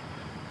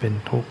เป็น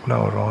ทุกข์เร่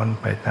าร้อน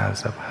ไปตาม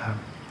สภาพ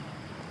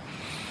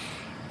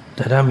แ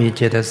ต่ถ้ามีเ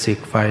จตสิก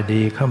ฝ่าย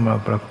ดีเข้ามา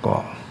ประกอ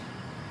บ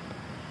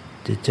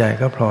จิตใจ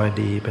ก็พลอย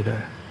ดีไปด้ว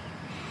ย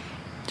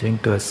จึง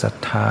เกิดศรัท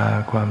ธา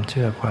ความเ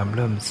ชื่อความเ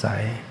ลื่อมใส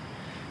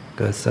เ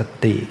กิดส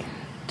ติ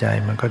ใจ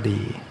มันก็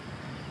ดี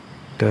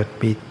เกิด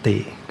ปิติ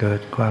เกิ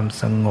ดความ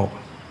สงบ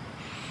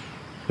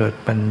เกิด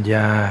ปัญญ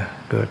า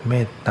เกิดเม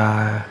ตตา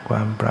คว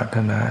ามปรารถ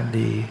นา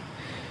ดี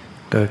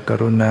เกิดก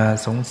รุณา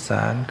สงส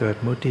ารเกิด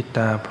มุทิต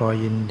าพลอย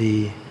ยินดี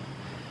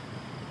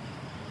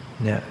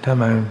เนี่ยถ้า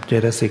มันเจ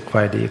ตสิกฝ่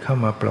ายดีเข้า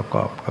มาประก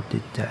อบกับจิ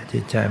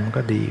ตใจมัน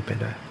ก็ดีไป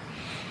ด้วย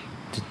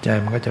จิตใจ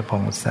มันก็จะผ่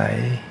องใส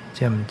แ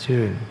ช่ม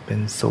ชื่นเป็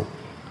นสุข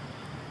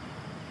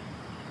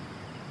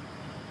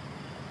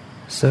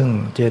ซึ่ง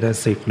เจต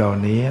สิกเหล่า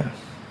นี้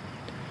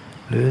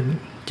หรือ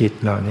จิต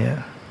เหล่านี้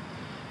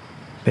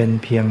เป็น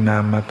เพียงนา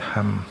มธร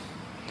รม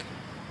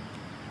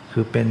คื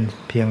อเป็น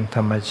เพียงธ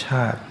รรมช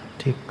าติ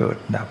ที่เกิด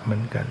ดับเหมื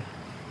อนกัน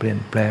เปลี่ยน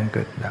แปลงเ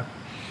กิดดับ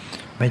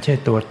ไม่ใช่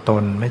ตัวต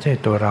นไม่ใช่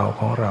ตัวเรา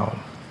ของเรา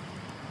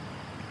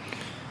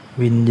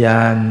วิญญ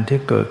าณที่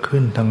เกิด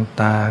ขึ้นทาง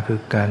ตาคื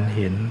อการเ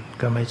ห็น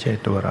ก็ไม่ใช่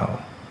ตัวเรา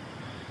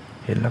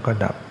เห็นแล้วก็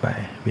ดับไป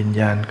วิญ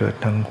ญาณเกิด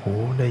ทางหู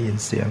ได้ยิน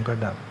เสียงก็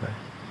ดับไป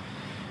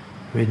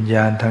วิญญ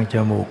าณทางจ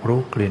มูก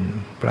รู้กลิ่น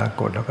ปรา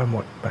กฏแล้วก็หม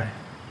ดไป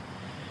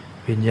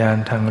วิญญาณ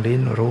ทางลิ้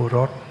นรู้ร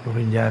ส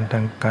วิญญาณทา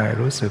งกาย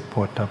รู้สึกโผ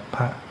ฏฐัพพ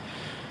ะ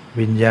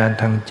วิญญาณ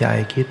ทางใจ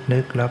คิดนึ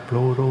กรับ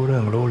รู้เรื่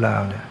องรู้รา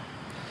วเนี่ย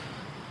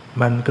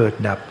มันเกิด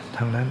ดับ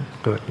ทั้งนั้น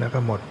เกิดแล้วก็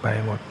หมดไป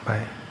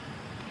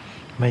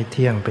ไม่เ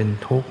ที่ยงเป็น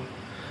ทุกข์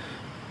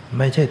ไ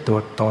ม่ใช่ตัว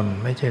ตน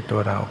ไม่ใช่ตัว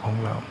เราของ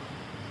เรา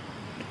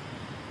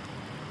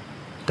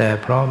แต่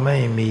เพราะไม่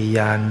มีญ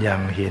าณอย่า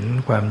งเห็น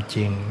ความจ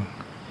ริง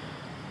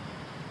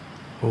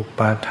อุป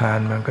าทาน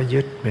มันก็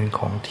ยึดเป็นข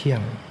องเที่ย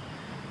ง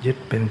ยึด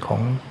เป็นขอ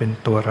งเป็น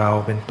ตัวเรา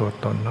เป็นตัว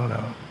ตนของเร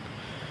า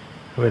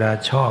เวลา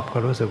ชอบก็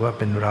รู้สึกว่า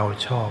เป็นเรา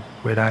ชอบ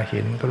เวลาเ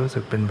ห็นก็รู้สึ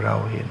กเป็นเรา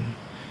เห็น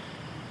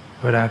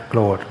เวลาโกร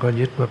ธก็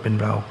ยึดว่าเป็น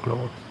เราโกร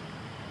ธ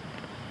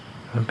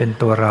มันเป็น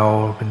ตัวเรา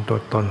เป็นตัว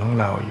ตนของ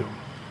เราอยู่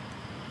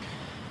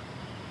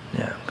เ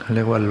นี่ยเขาเ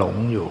รียกว่าหลง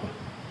อยู่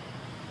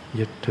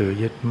ยึดถือ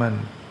ยึดมั่น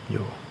อ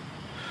ยู่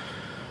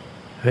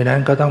เพราะนั้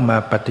นก็ต้องมา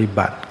ปฏิ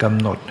บัติกำ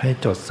หนดให้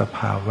จดสภ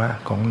าวะ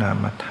ของนา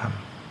มธรรม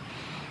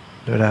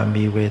เวลา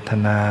มีเวท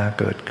นา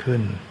เกิดขึ้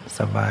น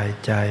สบาย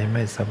ใจไ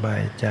ม่สบา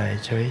ยใจ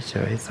เฉ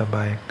ยๆสบ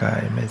ายกา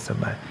ยไม่ส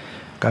บาย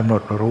กำหน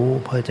ดรู้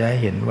เพื่อจะให้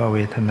เห็นว่าเว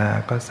ทนา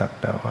ก็สัก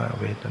แต่ว่า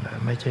เวทนา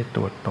ไม่ใช่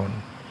ตัวตน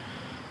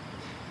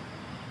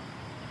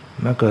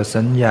เมื่อเกิด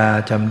สัญญา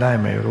จำได้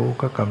ไม่รู้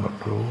ก็กำหนด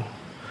รู้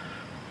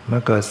เมื่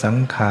อเกิดสัง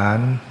ขาร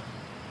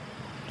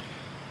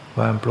ค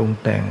วามปรุง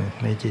แต่ง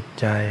ในจิต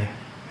ใจ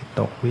วิ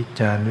ตกวิ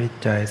จารวิ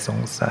จัยสง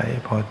สัย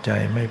พอใจ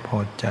ไม่พอ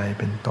ใจ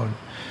เป็นต้น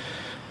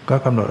ก็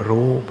กำหนด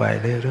รู้ไป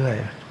เรื่อย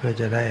ๆเพื่อ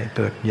จะได้เ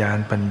กิดญาณ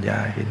ปัญญา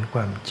เห็นคว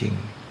ามจริง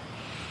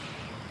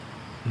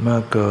เมื่อ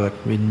เกิด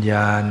วิญญ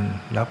าณ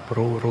รับ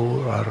รู้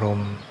อารม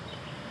ณ์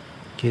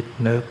คิด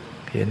นึก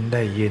เห็นไ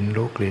ด้ยิน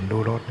รู้กลิ่น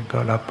รู้รสก็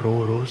รับ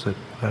รู้สึก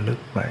ระลึก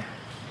ไป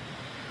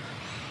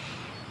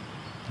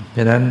ฉ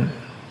ะนั้น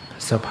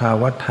สภา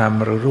วธรรม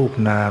หรือรูป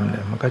นามเ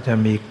นี่ยมันก็จะ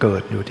มีเกิ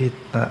ดอยู่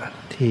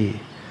ที่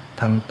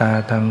ทางตา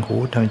ทางหู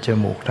ทางจ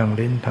มูกทาง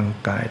ลิ้นทาง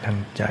กายทาง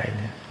ใจเ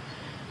นี่ย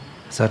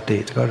สติ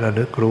ก็ระ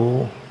ลึกรู้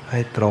ให้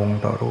ตรง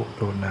ต่อรูป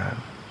ดูนาม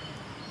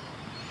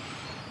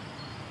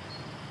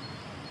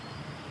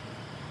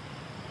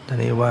ที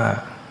นี้ว่า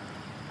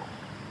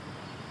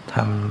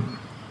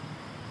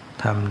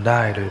ทำไ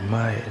ด้หรือไ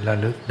ม่ระ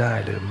ลึกได้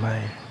หรือไม่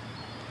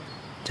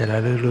จะระ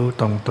ลึกรู้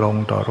ตรง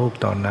ต่อรูป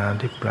ต่อนาม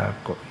ที่ปรา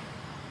กฏ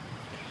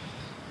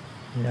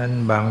นั้น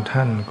บาง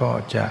ท่านก็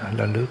จะ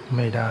ระลึกไ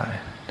ม่ได้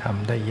ท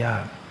ำได้ยา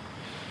ก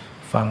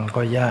ฟัง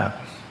ก็ยาก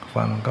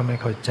ฟังก็ไม่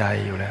เข้าใจ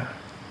อยู่แล้ว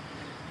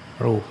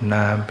รูปน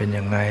ามเป็น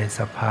ยังไง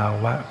สภา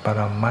วะปร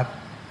มัตถ์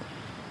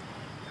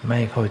ไม่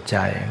เข้าใจ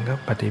ก็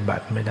ปฏิบั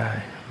ติไม่ได้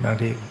บาง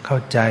ทีเข้า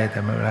ใจแต่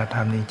เวลาท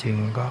ำจริง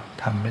ๆก็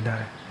ทำไม่ได้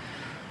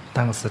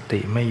ตั้งสติ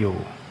ไม่อยู่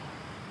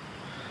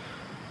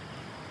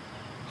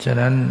ฉะ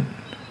นั้น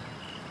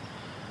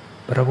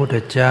พระพุทธ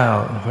เจ้า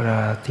เวล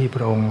าที่พ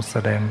ระองค์แส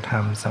ดงธรร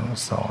มสั่ง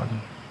สอน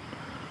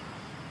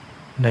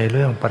ในเ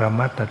รื่องปร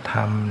มัตถธร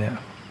รมเนี่ย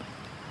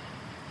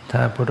ถ้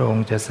าพระอง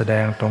ค์จะแสด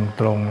งต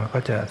รงๆก็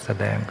จะแส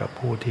ดงกับ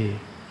ผู้ที่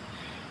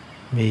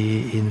มี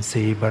อินท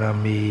รีย์บาร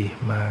มี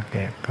มาแ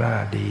ก่กล้า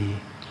ดี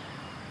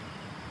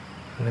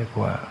เรียก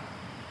ว่า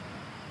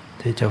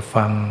ที่จะ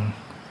ฟัง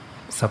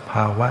สภ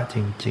าวะจ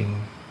ริง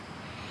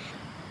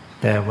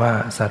ๆแต่ว่า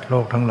สัตว์โล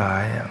กทั้งหลา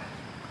ย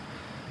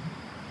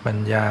ปัญ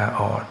ญา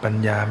อ่อนปัญ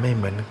ญาไม่เ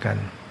หมือนกัน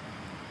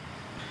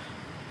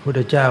พุทธ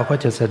เจ้าก็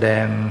จะแสด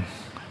ง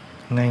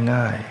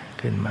ง่าย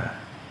ๆขึ้นมา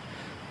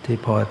ที่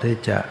พอที่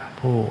จะ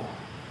ผู้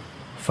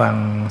ฟัง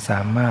ส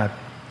ามารถ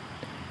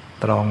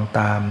ตรอง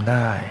ตามไ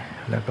ด้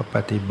แล้วก็ป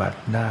ฏิบัติ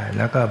ได้แ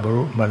ล้วก็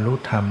บรรลุ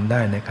ธรรมได้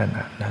ในขณ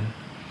ะนั้น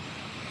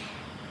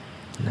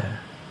นะ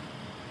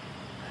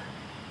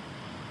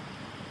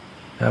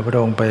พระ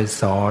องค์ไป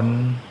สอน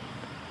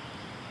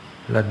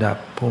ระดับ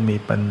ผู้มี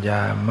ปัญญ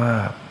าม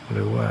ากห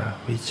รือว่า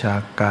วิชา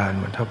การเ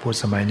หมือนถ้าพูด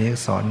สมัยนี้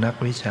สอนนัก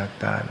วิชา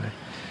การ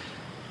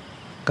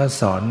ก็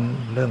สอน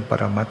เรื่องป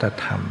รมัตถ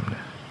ธรรมน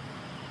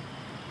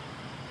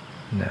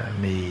ะ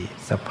มี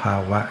สภา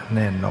วะแ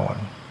น่นอน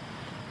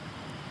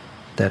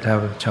แต่ถ้า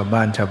ชาวบ้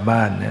าน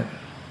เนี่ย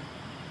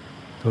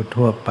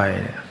ทั่วไป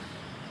เ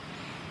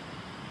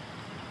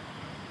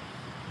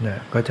นี่ย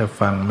ก็จะ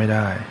ฟังไม่ไ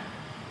ด้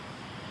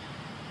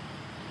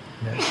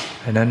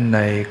เพราะนั้น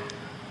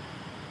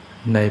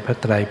ในพระ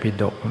ไตรปิ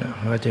ฎกเนี่ย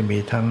ก็จะมี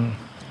ทั้ง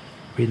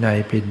วินัย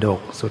ปิฎ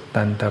กสุต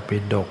ตันตปิ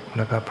ฎกแ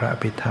ล้วก็พระอ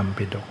ภิธรรม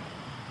ปิฎก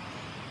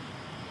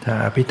ถ้า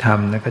อภิธรร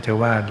มเนี่ยก็จะ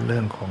ว่าเรื่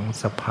องของ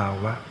สภา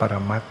วะปร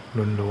มัตถ์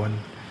ล้วน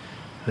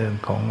ๆเรื่อง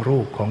ของรู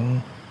ปของ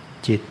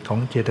จิตของ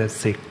เจต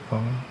สิกขอ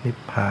งนิพ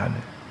พานเ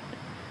นี่ย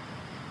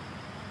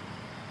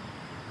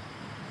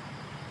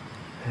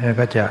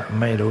ก็จะ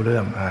ไม่รู้เรื่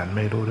องอ่านไ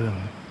ม่รู้เรื่อง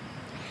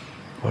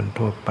คน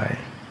ทั่วไป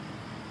พ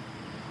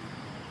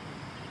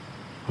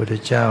ระพุทธ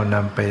เจ้าน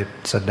ำไป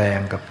แสดง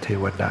กับเท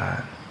วดา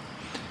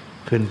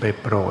ขึ้นไป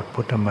โปรด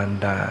พุทธมาร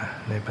ดา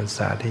ในพรรษ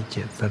าที่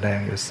7แสดง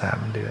อยู่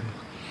3 เดือน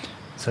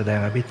แสดง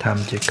อภิธรรม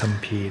7 คัม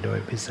ภีร์โดย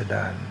พิสด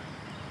าร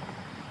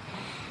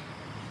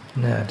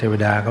เนี่ยเทว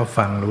ดาก็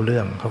ฟังรู้เรื่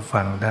องเขา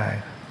ฟังได้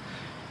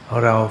เพรา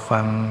ะเราฟั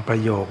งปร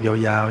ะโยคย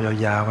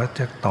าวๆก็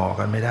จะต่อ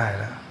กันไม่ได้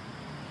แล้ว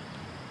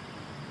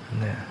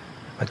เนี่ย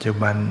ปัจจุ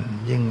บัน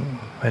ยิ่ง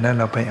เพราะนั้น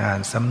เราไปอ่าน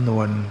สำน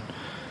วน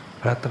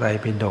พระไตร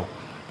ปิฎก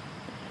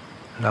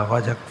เราก็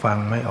จะฟัง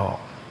ไม่ออก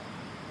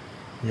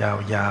ย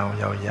า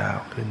ว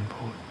ๆขึ้น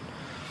พูด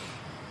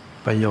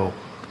ประโยค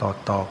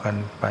ต่อกัน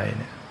ไป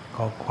เนี่ย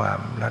ข้อความ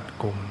รัด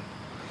กุม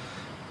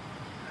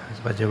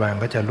ปัจจุบัน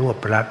ก็จะรวบ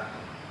รัด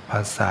ภ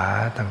าษา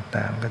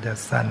ต่างๆก็จะ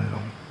สั้นล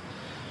ง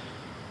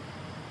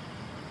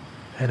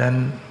เพราะนั้น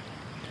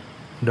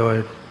โดย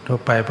ทั่ว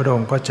ไปพระอ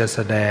งค์ก็จะแส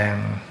ดง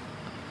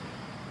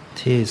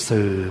ที่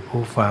สื่อ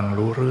ผู้ฟัง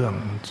รู้เรื่อง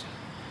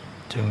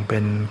จึงเป็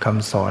นค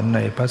ำสอนใน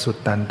พระสุต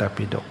ตันต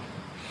ปิฎก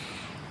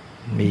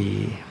มี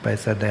ไป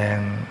แสดง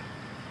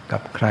กั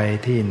บใคร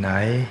ที่ไหน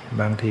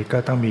บางทีก็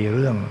ต้องมีเ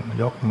รื่อง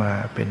ยกมา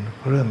เป็น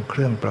เรื่องเค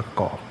รื่องประ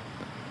กอบ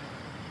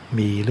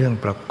มีเรื่อง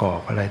ประกอบ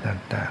อะไร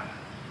ต่าง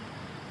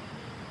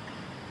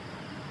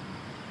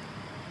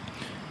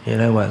ๆ เ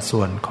รียกว่า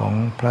ส่วนของ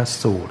พระ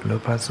สูตรหรือ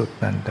พระสุต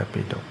ตันต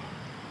ปิฎก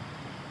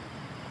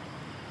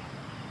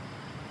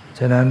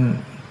ฉะนั้น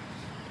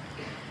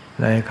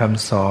ในค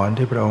ำสอน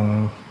ที่พระองค์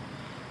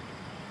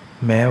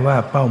แม้ว่า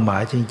เป้าหมา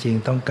ยจริง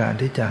ๆต้องการ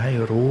ที่จะให้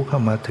รู้เข้า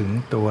มาถึง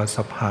ตัวส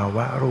ภาว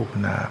ะรูป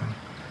นาม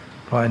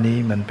เพราะอันนี้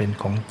มันเป็น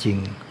ของจริง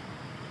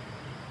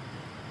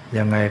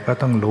ยังไงก็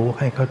ต้องรู้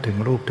ให้เข้าถึง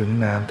รูปถึง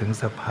นามถึง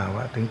สภาว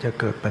ะถึงจะ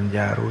เกิดปัญญ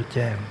ารู้แ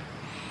จ้ง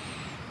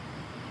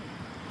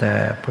แต่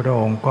พระ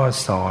องค์ก็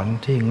สอน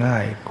ที่ง่า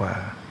ยกว่า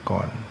ก่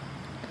อน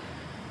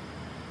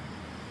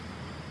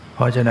เพ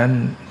ราะฉะนั้น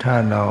ถ้า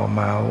เรา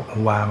มา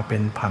วางเป็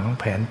นผัง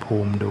แผนภู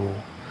มิดู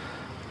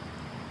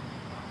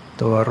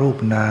ตัวรูป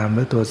นามห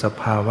รือตัวส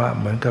ภาวะ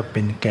เหมือนกับเ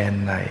ป็นแกน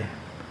ใน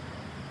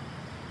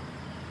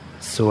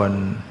ส่วน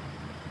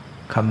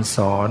คำส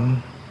อน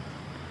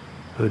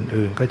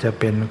อื่นๆก็จะ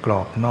เป็นกร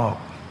อบนอก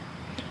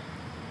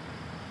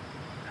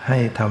ให้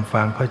ทำคว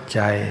ามเข้าใจ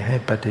ให้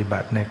ปฏิบั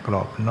ติในกร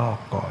อบนอก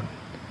ก่อน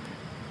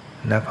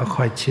แล้วก็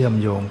ค่อยเชื่อม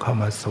โยงเข้า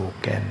มาสู่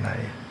แกนใน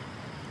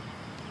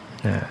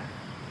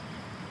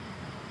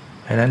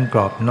ดังนั้นกร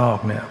อบนอก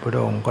เนี่ยพร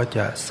ะองค์ก็จ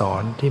ะสอ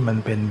นที่มัน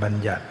เป็นบัญ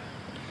ญัติ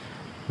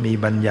มี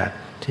บัญญัติ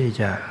ที่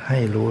จะให้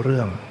รู้เ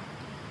รื่อง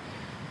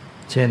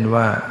เช่น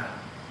ว่า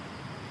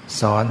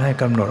สอนให้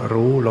กำหนด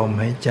รู้ลม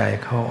หายใจ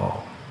เข้าออ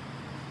ก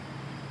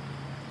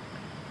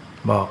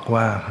บอก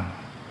ว่า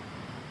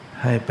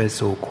ให้ไป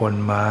สู่โคน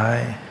ไม้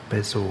ไป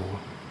สู่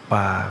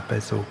ป่าไป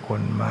สู่โค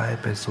นไม้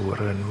ไปสู่เ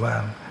รือนว่า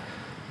ง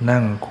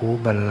นั่งคู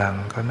บัลลัง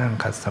ก์ก็นั่ง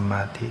ขัดสม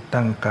าธิ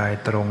ตั้งกาย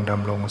ตรงด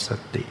ำรงส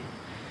ติ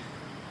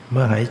เ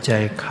มื่อหายใจ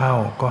เข้า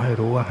ก็ให้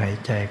รู้ว่าหาย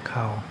ใจเ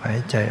ข้าหาย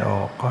ใจอ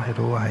อกก็ให้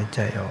รู้ว่าหายใ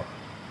จออก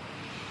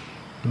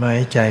เมื่อห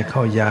ายใจเข้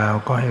ายาว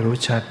ก็ให้รู้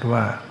ชัดว่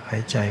าหา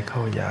ยใจเข้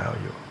ายาว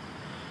อยู่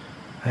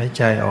หายใ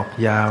จออก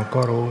ยาว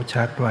ก็รู้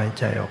ชัดว่าหาย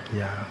ใจออก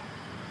ยาว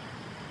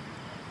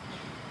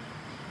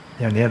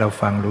อย่างนี้เรา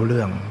ฟังรู้เ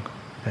รื่อง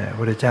แต่พระ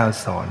พุทธเจ้า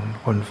สอน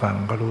คนฟัง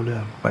ก็รู้เรื่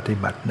องปฏิ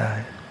บัติได้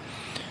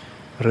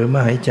หรือเมื่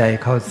อหายใจ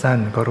เข้าสั้น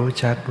ก็รู้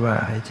ชัดว่า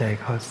หายใจ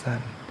เข้าสั้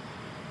น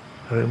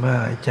หรือเมื่อ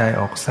หายใจ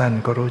ออกสั้น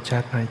ก็รู้ชั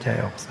ดหายใจ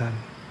ออกสั้น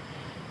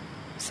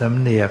สำ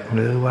เนียกห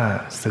รือว่า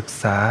ศึก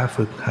ษา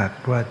ฝึกหัด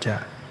ว่าจะ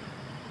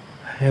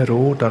ให้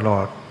รู้ตล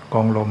อดก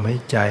องลมหาย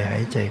ใจหา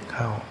ยใจเ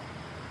ข้า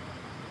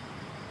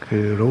คื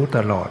อรู้ต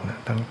ลอดนะ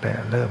ตั้งแต่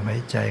เริ่มหา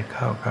ยใจเ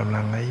ข้ากำ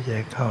ลังหายใจ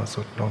เข้า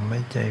สุดลมหา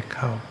ยใจเ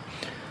ข้า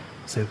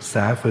ศึกษ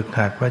าฝึก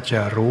หัดว่าจ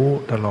ะรู้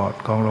ตลอด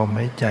กองลม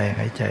หายใจ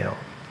หายใจออ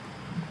ก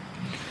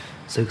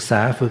ศึกษ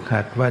าฝึก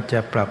หัดว่าจะ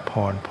ปรับ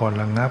ผ่อน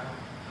ระงับ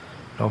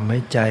ลมหา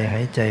ยใจห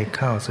ายใจเ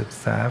ข้าศึก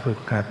ษาฝึก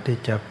หัดที่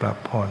จะปรับ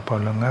ผ่อ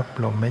นระงับ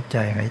ลมหายใจ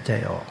หายใจ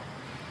ออก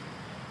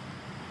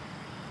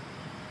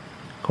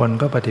คน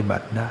ก็ปฏิบั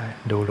ติได้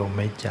ดูลม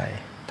หายใจ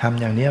ทำ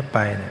อย่างนี้ไป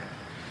เนี่ย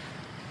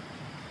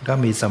ก็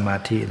มีสมา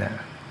ธิแล้ว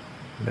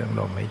เรื่อง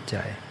ลมหายใจ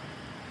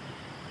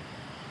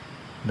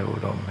ดู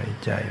ลมหาย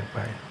ใจไป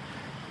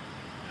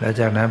แล้ว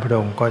จากนั้นพระ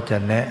องค์ก็จะ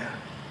แนะ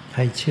ใ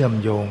ห้เชื่อม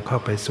โยงเข้า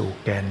ไปสู่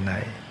แกนใน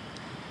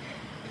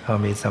พอ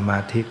มีสมา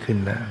ธิขึ้น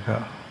แล้วก็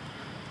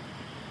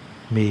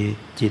มี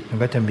จิตมัน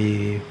ก็จะมี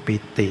ปิ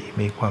ติ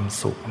มีความ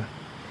สุข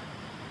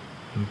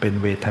มันเป็น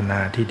เวทนา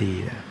ที่ดี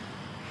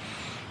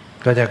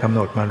ก็จะกำห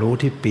นดมารู้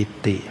ที่ปิ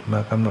ติมา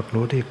กำหนด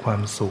รู้ที่ควา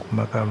มสุขม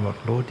ากำหนด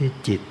รู้ที่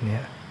จิตเนี่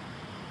ย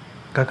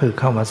ก็คือ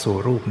เข้ามาสู่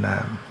รูปนา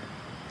ม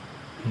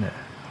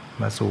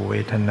มาสู่เว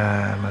ทนา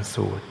มา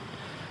สู่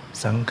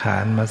สังขา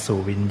รมาสู่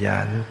วิญญา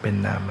ณหรือเป็น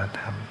นามธ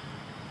รรม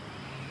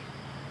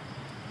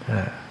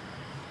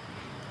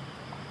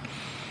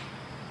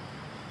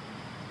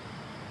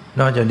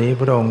นอกจากนี้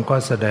พระองค์ก็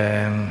แสด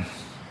ง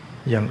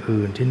อย่าง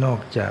อื่นที่นอก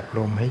จากล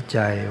มหายใจ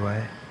ไว้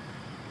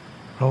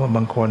เพราะว่าบ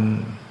างคน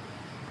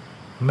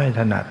ไม่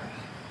ถนัด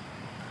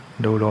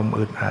ดูลม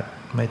อึดอัด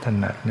ไม่ถ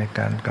นัดในก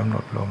ารกำหน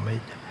ดลมหาย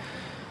ใจพ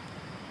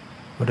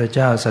ระพุทธเ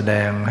จ้าแสด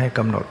งให้ก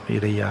ำหนดอิ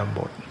ริยา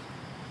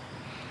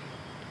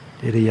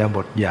บ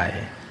ถใหญ่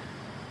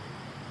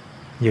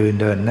ยืน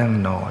เดินนั่ง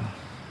นอน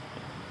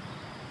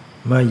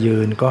เมื่อยื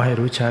นก็ให้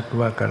รู้ชัด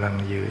ว่ากำลัง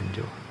ยืนอ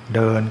ยู่เ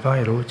ดินก็ใ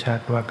ห้รู้ชัด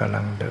ว่ากำ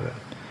ลังเดิน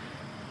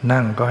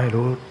นั่งก็ให้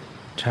รู้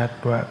ชัด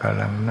ว่าก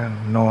ำลังนั่ง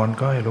นอน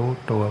ก็ให้รู้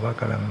ตัวว่า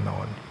กำลังนอ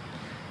น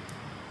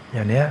อ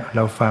ย่างนี้เร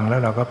าฟังแล้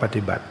วเราก็ป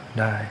ฏิบัติ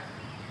ได้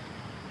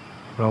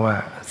เพราะว่า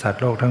สัต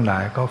ว์โลกทั้งหลา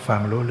ยก็ฟั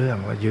งรู้เรื่อง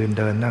ว่ายืน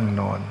เดินนั่ง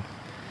นอน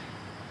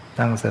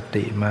ตั้งส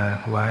ติมา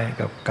ไว้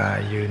กับกาย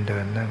ยืนเดิ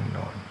นนั่งน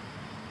อน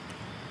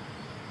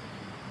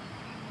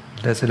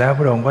แต่เสร็จแล้วพ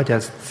ระองค์ก็จะ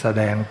แส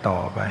ดงต่อ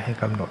ไปให้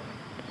กำหนด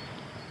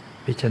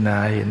พิจารณา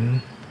เห็น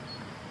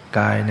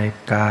กายใน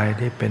กาย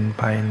ที่เป็น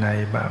ภายใน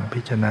บ้าง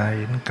พิจารณา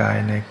เห็นกาย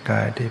ในก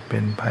ายที่เป็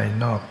นภาย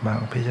นอกบ้าง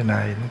พิจารณา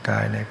เห็นกา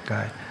ยในก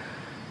าย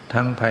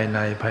ทั้งภายใน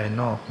ภาย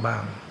นอกบ้า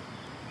ง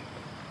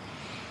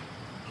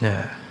เนี่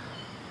ย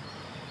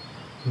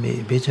มี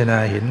พิจารณา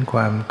เห็นคว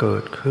ามเกิ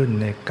ดขึ้น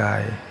ในกา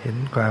ยเห็น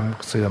ความ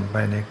เสื่อมไป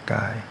ในก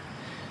าย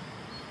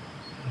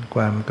ค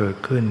วามเกิด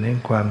ขึ้นเห็น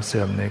ความเ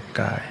สื่อมใน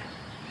กาย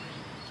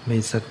มี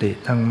สติ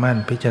ตั้งมั่น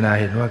พิจารณา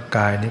เห็นว่าก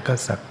ายนี้ก็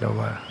สักแต่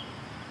ว่า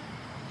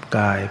ก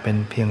ายเป็น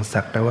เพียง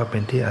สักแต่ว่าเป็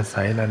นที่อา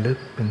ศัยระลึก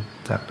เป็น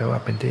สักแต่ว่า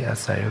เป็นที่อา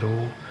ศัย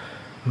รู้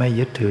ไม่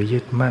ยึดถือยึ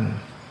ดมั่น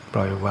ป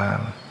ล่อยวาง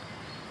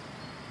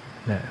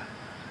เ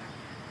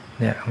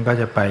นี่ยมันก็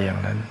จะไปอย่าง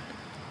นั้น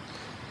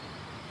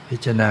พิ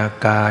จารณา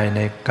กายใน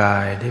กา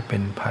ยที่เป็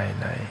นภาย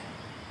ใน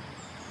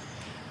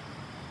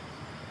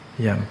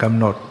อย่างกำ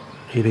หนด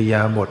อิริย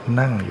าบถ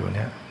นั่งอยู่เ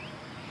นี่ย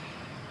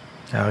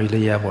เอาอิ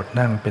ริยาบถ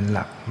นั่งเป็นห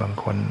ลักบาง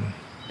คน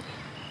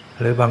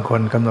หรือบางค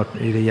นกำหนด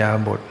อิริยา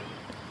บถ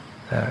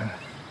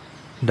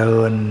เดิ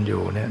นอ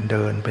ยู่เนี่ยเ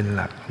ดินเป็นห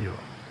ลักอยู่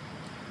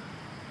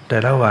แต่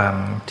ระหว่าง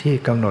ที่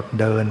กำหนด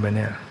เดินไปเ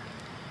นี่ย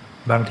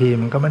บางที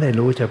มันก็ไม่ได้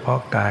รู้เฉพาะ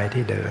กาย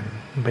ที่เดิน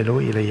ไปรู้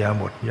อิริยา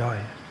บถย่อย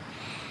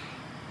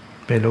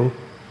ไปรู้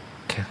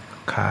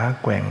ขา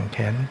แกว่งแข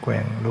นแกว่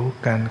งรู้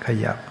การข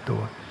ยับตั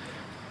ว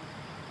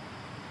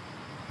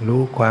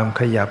รู้ความ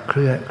ขยับเค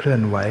ลื่อ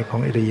นไหวขอ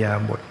งอิริยา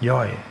บถย่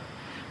อย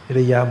อิ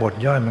ริยาบถ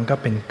ย่อยมันก็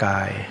เป็นก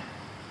าย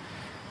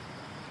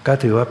ก็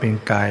ถือว่าเป็น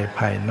กายภ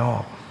ายนอ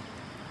ก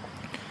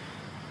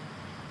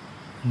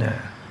เนี่ย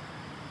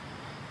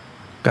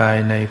กาย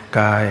ใน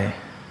กาย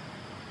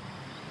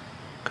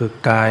คือ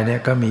กายเนี่ย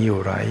ก็มีอยู่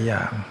หลายอ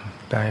ย่าง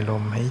กายล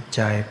มหายใ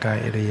จกาย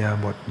อิริยา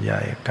บถให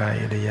ญ่กาย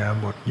อิริยา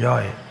บถย่อ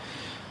ย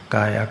ก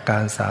ายอากา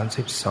ร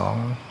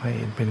32ให้เ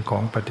ห็นเป็นขอ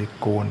งปฏิ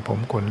กูลผม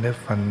ขนเล็บ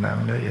ฟันหนัง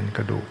เนื้อเอ็นก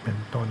ระดูกเป็น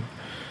ต้น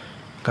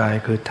กาย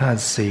คือธา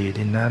ตุสี่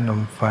ดินน้ำล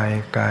มไฟ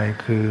กาย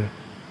คือ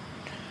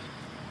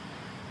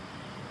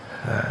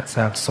ซ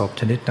ากศพ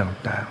ชนิด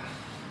ต่าง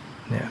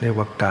ๆเนี่ยเรียก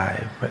ว่ากาย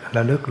ร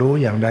ะลึกรู้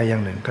อย่างใดอย่า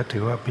งหนึ่งก็ถื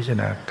อว่าพิจาร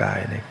ณากาย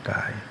ในก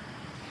าย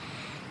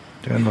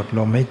กำหนดล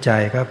มหายใจ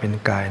ก็เป็น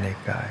กายใน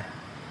กาย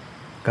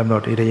กำหน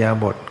ดอิริยา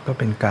บถก็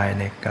เป็นกาย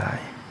ในกาย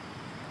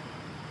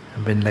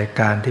เป็นราย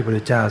การที่พระพุทธ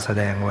เจ้าแส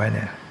ดงไว้เ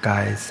นี่ยกา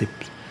ย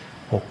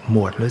16หม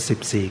วดหรือ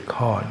14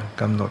ข้อ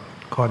กำหนด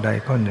ข้อใด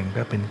ข้อหนึ่ง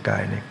ก็เป็นกา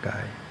ยในกา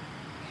ย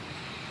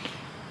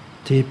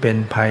ที่เป็น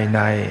ภายใน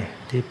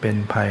ที่เป็น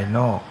ภายน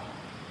อก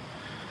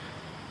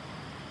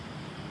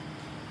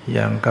อ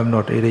ย่างกำหน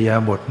ดอิริยา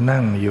บถ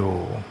นั่งอยู่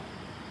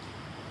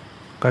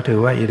ก็ถือ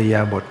ว่าอิริย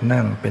าบถ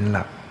นั่งเป็นห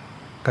ลัก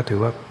ก็ถือ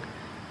ว่า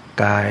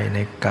กายใน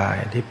กาย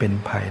ที่เป็น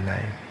ภายใน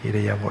อิ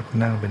ริยาบถ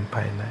นั่งเป็นภ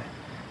ายใน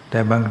แต่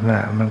บางขณ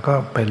ะมันก็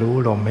ไปรู้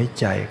ลมหาย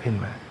ใจขึ้น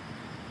มา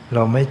ล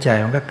มหายใจ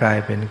มันก็กลาย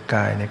เป็นก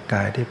ายในก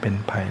ายที่เป็น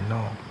ภายน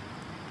อก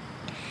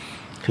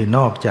คือน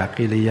อกจาก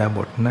อิริยาบ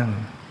ถนั่ง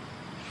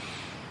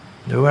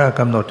หรือว่า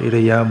กำหนดอิ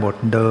ริยาบถ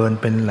เดิน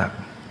เป็นหลัก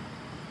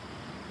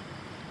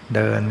เ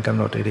ดินกำ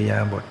หนดอิริยา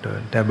บถเดิ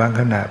นแต่บาง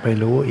ขณะไป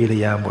รู้อิริ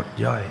ยาบถ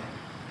ย่อย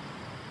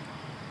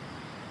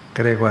ก็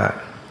เรียกว่า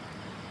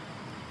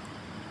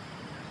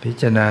พิ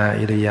จารณา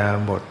อิริยา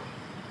บถ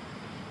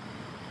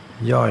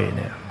ย่อยเ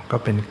นี่ยก็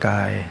เป็นก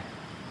าย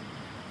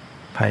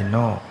ภายน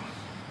อก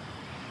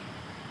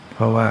เพ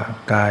ราะว่า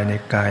กายใน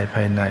กายภ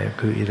ายใน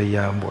คืออิริย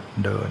าบถ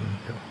เดิน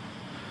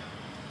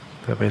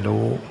เพื่อไป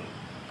รู้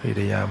อิ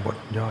ริยาบถ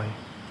ย่อย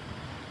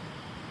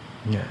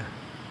เนี่ย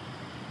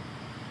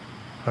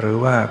หรือ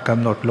ว่าก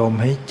ำหนดลม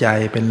หายใจ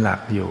เป็นหลั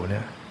กอยู่เ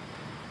นี่ย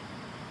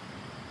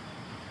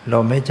ล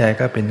มหายใจ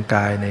ก็เป็นก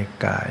ายใน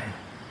กาย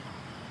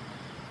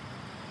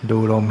ดู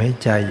ลมหาย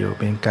ใจอยู่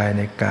เป็นกายใ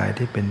นกาย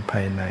ที่เป็นภ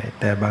ายใน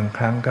แต่บางค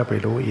รั้งก็ไป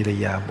รู้อิริ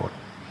ยาบถ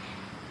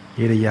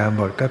อิริยาบ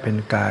ถก็เป็น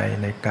กาย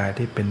ในกาย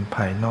ที่เป็นภ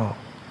ายนอก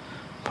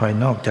ภาย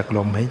นอกจากล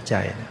มหายใจ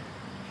เนี่ย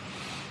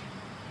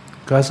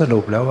ก็สรุ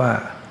ปแล้วว่า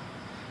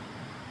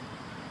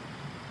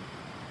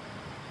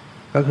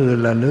ก็คือ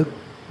ระลึก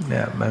เ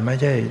นี่ยมันไม่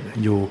ใช่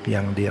อยู่อ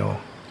ย่างเดียว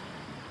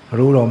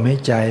รู้ลมหาย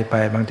ใจไป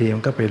บางทีมั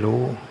นก็ไปรู้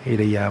อิ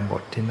ริยาบ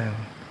ถที่นั่ง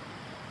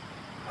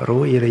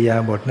รู้อิริยา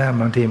บถหน้า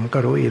บางทีมันก็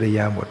รู้อิริย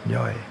าบถ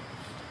ย่อย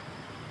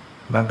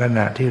บางขณ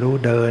ะที่รู้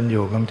เดินอ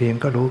ยู่บางทีมั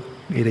นก็รู้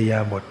อิริยา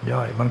บถย่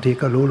อยบางที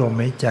ก็รู้ลม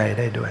หายใจ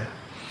ได้ด้วย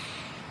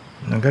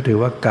มันก็ถือ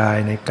ว่ากาย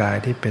ในกาย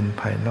ที่เป็น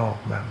ภายนอก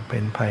บ้างเป็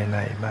นภายใน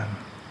บ้าง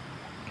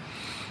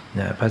เ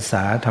นี่ยภาษ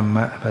าธรรม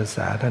ะภาษ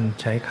าท่าน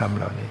ใช้คำ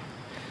เหล่านี้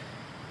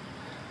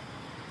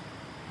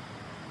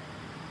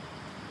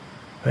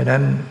เพราะฉะ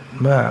นั้น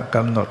เมื่อก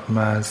ำหนด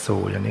มา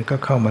สู่อย่างนี้ก็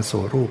เข้ามา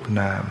สู่รูป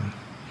นาม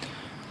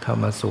เข้า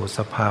มาสู่ส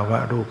ภาวะ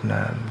รูปน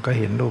ามก็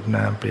เห็นรูปน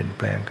ามเปลี่ยนแ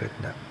ปลงเกิด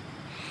ดับ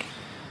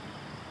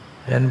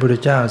เพราะฉะนั้นพระพุทธ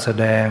เจ้าแส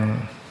ดง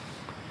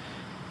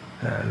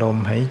ลม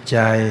หายใจ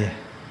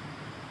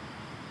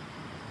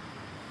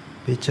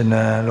พิจารณ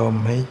าลม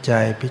หายใจ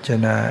พิจาร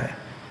ณา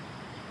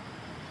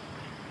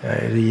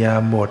อิริยา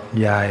บถ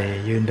ใหญ่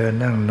ยืนเดิน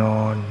นั่งน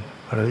อน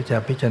หรือจะ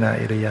พิจารณา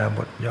อิริยาบ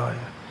ถย่อย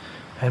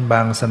ให้บ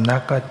างสำนั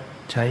กก็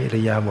ใช้อิ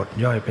ริยาบถ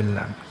ย่อยเป็นห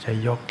ลักใช้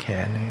ยกแข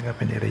นนี่ก็เ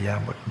ป็นอิริยา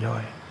บถย่อ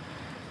ย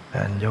ก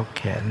ารยก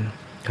แขน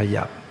ข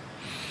ยับ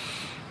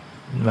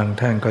บาง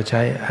ท่านก็ใ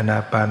ช้อานา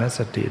ปานส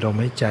ติลม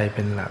หายใจเ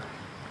ป็นหลัก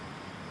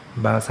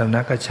บางสำนั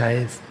กก็ใช้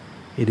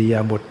อิริยา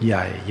บถให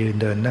ญ่ยืน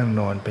เดินนั่ง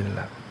นอนเป็นห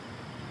ลัก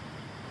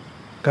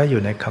ก็อ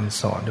ยู่ในคำ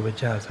สอนที่พระ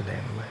เจ้าแสด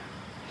งไว้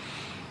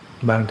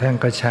บางท่าน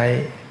ก็ใช้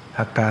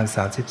อาการ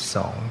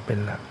32เป็น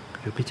หลัก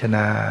คือพิจารณ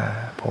า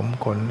ผม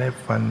ขนเล็บ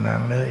ฟันหนั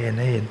งเนื้อเอ็น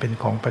ให้เห็นเป็น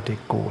ของปฏิ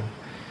กูล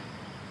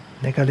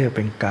นี่ก็เรียกเ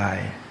ป็นกาย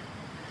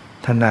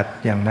ถนัด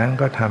อย่างนั้น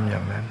ก็ทำอย่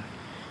างนั้น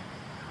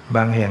บ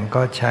างแห่ง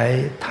ก็ใช้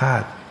ธา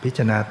ตุพิจ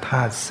ารณาธ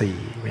าตุ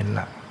4เป็นห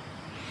ลัก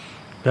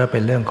ก็เป็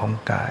นเรื่องของ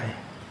กาย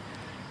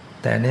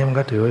แต่อันนี้มัน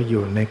ก็ถือว่าอ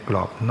ยู่ในกร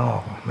อบนอ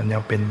กมันยั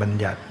งเป็นบัญ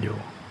ญัติอยู่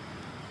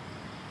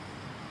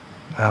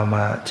เอาม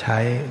าใช้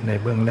ใน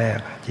เบื้องแรก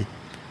จิต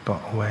เกา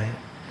ะไว้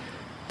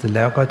เสร็จแ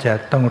ล้วก็จะ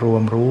ต้องรว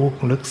มรู้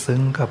ลึกซึ้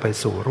งเข้าไป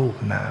สู่รูป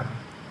นาม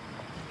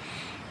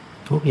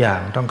ทุกอย่า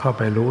งต้องเข้าไ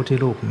ปรู้ที่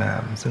รูปนา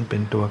มซึ่งเป็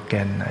นตัวแก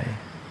นใน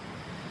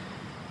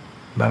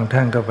บางท่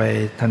านก็ไป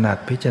ถนัด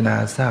พิจารณา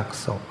ซาก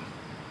ศพ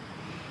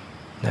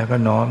แล้วก็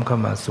น้อมเข้า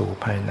มาสู่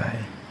ภายใน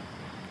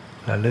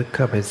ระลึกเ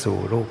ข้าไปสู่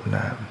รูปน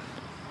าม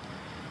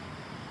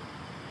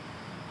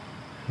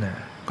นะ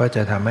ก็จ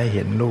ะทำให้เ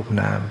ห็นรูป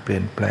นามเปลี่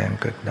ยนแปลง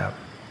เกิดดับ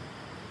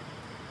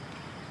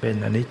เป็น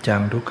อนิจจั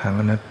งทุกขัง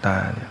อนัตตา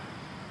เนี่ย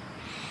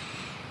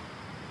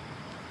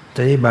จ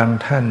ะที่บาง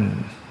ท่าน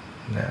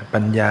นะปั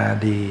ญญา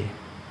ดี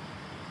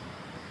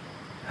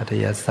อัธ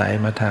ยาศัย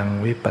มาทาง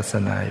วิปัสส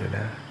นาอยู่แ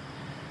ล้ว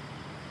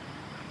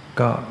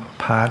ก็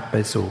พาสไป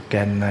สู่แก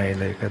นใน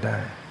เลยก็ได้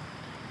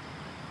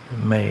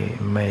ไ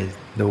ม่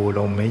ดูล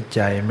มหายใ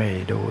จไม่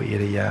ดูอิ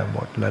ริยาบ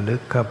ถระลึ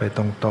กเข้าไปต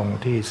รง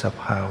ๆที่ส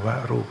ภาวะ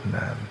รูปน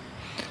าม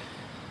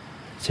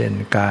เช่น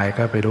กาย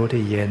ก็ไปรู้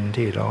ที่เย็น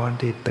ที่ร้อน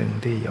ที่ตึง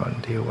ที่หย่อน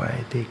ที่ไหว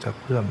ที่กระ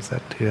เพื่อมสะ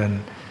เทือน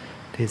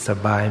ที่ส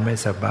บายไม่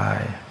สบาย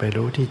ไป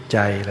รู้ที่ใจ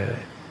เลย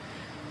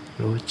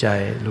รู้ใจ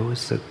รู้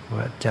สึก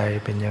ว่าใจ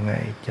เป็นยังไง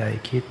ใจ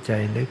คิดใจ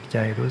นึกใจ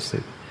รู้สึ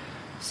ก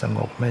สง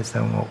บไม่ส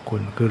งบคุ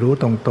ณคือรู้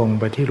ตรงๆ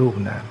ไปที่รูป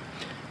นาม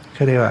เข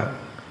าเรียกว่า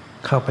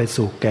เข้าไป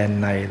สู่แกน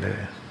ในเลย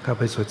เข้า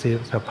ไปสู่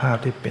สภาพ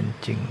ที่เป็น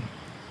จริง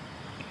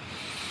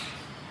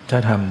ถ้า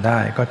ทำได้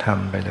ก็ท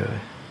ำไปเลย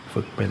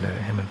ฝึกไปเลย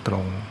ให้มันตร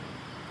ง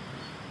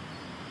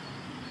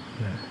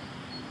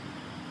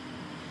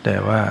แต่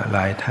ว่าหล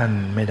ายท่าน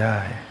ไม่ไ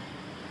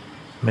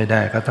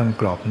ด้ก็ต้อง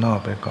กรอบนอก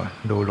ไปก่อน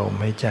ดูลม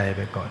หายใจไ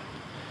ปก่อน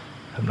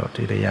กำหนด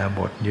อิริยาบ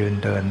ถยืน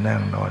เดินนั่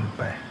งนอนไ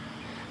ป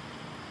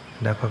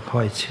แล้วก็ค่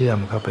อยเชื่อม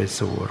เข้าไป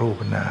สู่รูป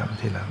นาม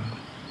ทีหลัง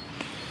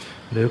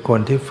หรือคน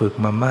ที่ฝึก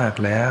มามาก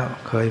แล้ว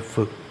เคย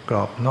ฝึกกร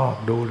อบนอก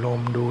ดูล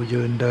มดู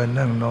ยืนเดิน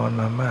นั่งนอน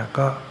มามาก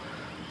ก็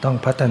ต้อง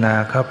พัฒนา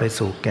เข้าไป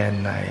สู่แกน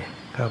ใน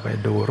เข้าไป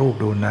ดูรูป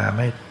ดูนาม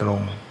ให้ตร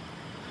ง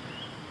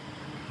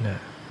นะ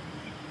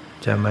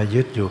จะมา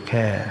ยึดอยู่แ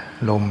ค่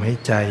ลมหาย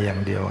ใจอย่า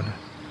งเดียวนะ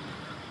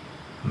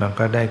มัน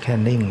ก็ได้แค่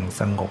นิ่ง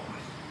สงบ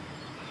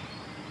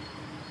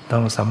ต้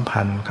องสัม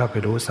พันธ์เข้าไป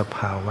รู้สภ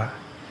าวะ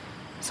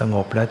สง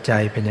บแล้วใจ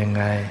เป็นยัง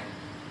ไง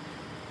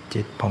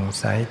จิตผ่อง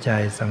ใสใจ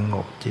สง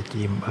บจิต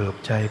อิ่มเอิบ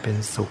ใจเป็น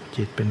สุข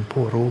จิตเป็น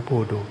ผู้รู้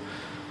ผู้ดู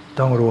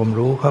ต้องรวม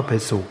รู้เข้าไป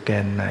สู่แก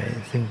นใน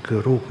ซึ่งคือ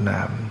รูปน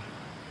าม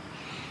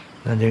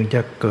นั่นจึงจ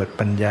ะเกิด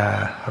ปัญญา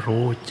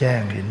รู้แจ้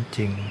งเห็นจ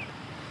ริง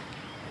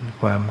เห็น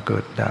ความเกิ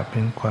ดดับเ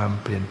ห็นความ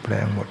เปลี่ยนแปล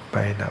งหมดไป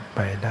ดับไป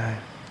ได้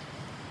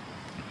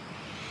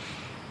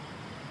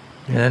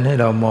ดังนั้นให้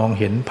เรามอง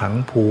เห็นผัง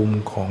ภูมิ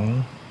ของ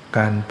ก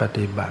ารป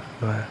ฏิบัติ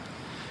ว่า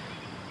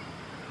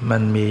มั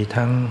นมี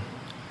ทั้ง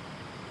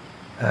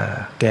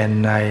แกน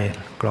ใน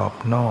กรอบ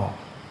นอก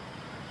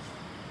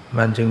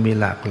มันจึงมี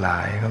หลากหลา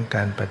ยของก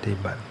ารปฏิ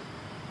บัติ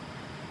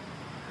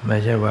ไม่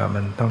ใช่ว่า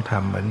มันต้องท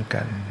ำเหมือน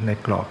กันใน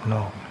กรอบน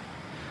อก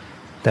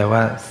แต่ว่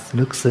า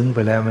ลึกซึ้งไป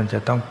แล้วมันจะ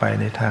ต้องไป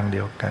ในทางเดี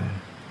ยวกัน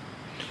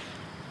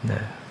น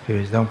ะคือ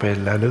ต้องเป็น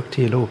ระลึก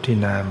ที่รูปที่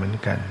นามเหมือน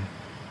กัน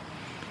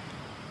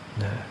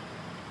นะ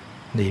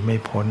หนีไม่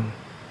พ้น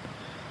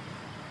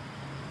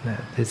นะ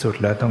ที่สุด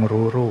แล้วต้อง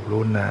รู้รูป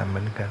รู้นามเห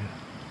มือนกัน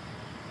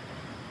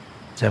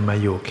จะมา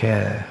อยู่แค่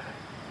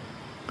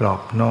กรอ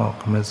บนอก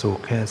มาสู่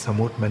แค่สม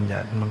มุติบัญญั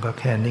ติมันก็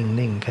แค่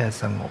นิ่งๆแค่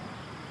สงบ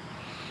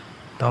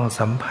ต้อง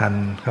สัมพัน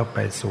ธ์เข้าไป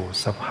สู่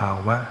สภา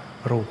วะ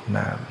รูปน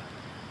าม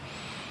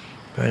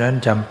เพราะฉะนั้น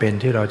จำเป็น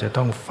ที่เราจะ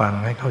ต้องฟัง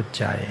ให้เข้า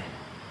ใจ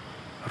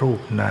รู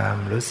ปนาม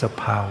หรือส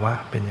ภาวะ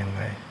เป็นยัง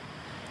ไง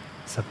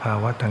สภา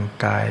วะทาง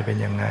กายเป็น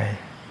ยังไง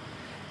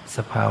ส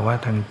ภาวะ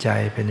ทางใจ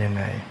เป็นยัง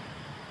ไง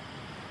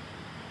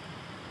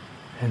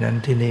เพราะฉะนั้น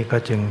ที่นี่ก็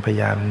จึงพย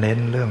ายามเน้น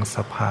เรื่องส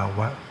ภาว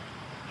ะ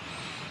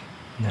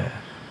นะ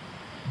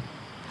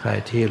ใคร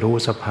ที่รู้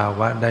สภาว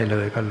ะได้เล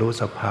ยก็รู้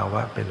สภาว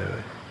ะไปเล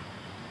ย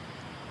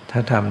ถ้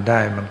าทำได้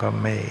มันก็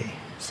ไม่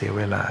เสียเ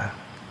วลา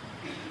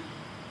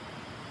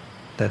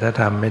แต่ถ้า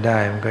ทำไม่ได้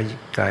มันก็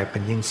กลายเป็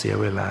นยิ่งเสีย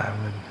เวลา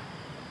มัน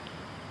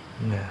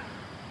เนี่ย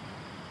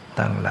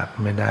ตั้งหลัก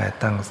ไม่ได้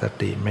ตั้งส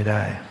ติไม่ไ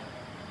ด้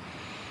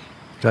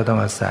ก็ต้อง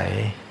อาศัย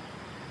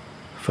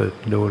ฝึก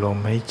ดูลม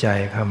หายใจ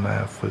เข้ามา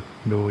ฝึก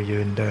ดูยื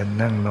นเดิน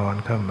นั่งนอน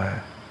เข้ามา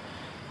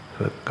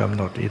ฝึกกำห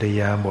นดอิริ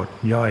ยาบถ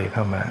ย่อยเ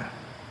ข้ามา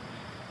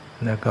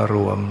แล้วก็ร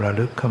วมระ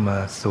ลึกเข้ามา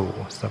สู่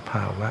สภ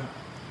าวะ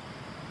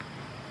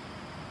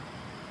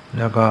แ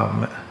ล้วก็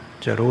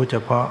จะรู้เฉ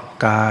พาะ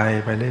กาย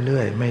ไปเรื่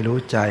อยๆไม่รู้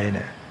ใจเ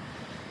นี่ย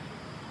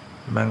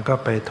มันก็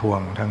ไปถ่ว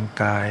งทาง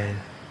กาย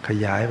ข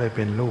ยายไปเ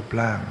ป็นรูป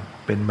ร่าง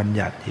เป็นบัญ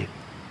ญัติอีก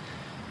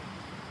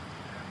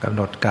กำห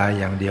นดกาย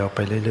อย่างเดียวไป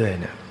เรื่อยๆ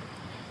เนี่ย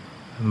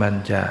มัน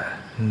จะ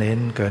เน้น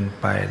เกิน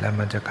ไปแล้ว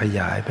มันจะข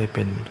ยายไปเ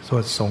ป็นส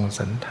วดทรง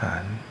สันฐา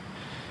น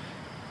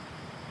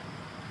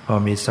พอ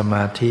มีสม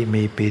าธิ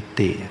มีปิ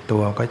ติตั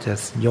วก็จะ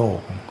โย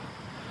ก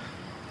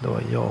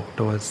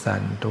ตัวสั่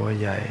นตัว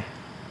ใหญ่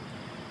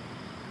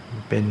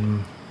เป็น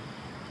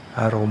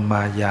อารมณ์ม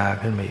ายา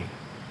ขึ้นมาอีก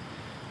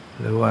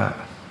หรือว่า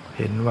เ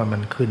ห็นว่ามั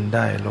นขึ้นไ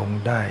ด้ลง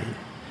ได้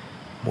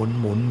หมุน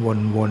หมุนวน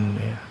วน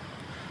เนี่ย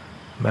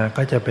มัน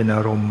ก็จะเป็นอ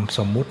ารมณ์ส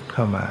มมุติเ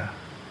ข้ามา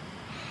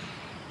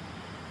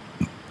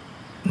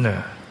เนี่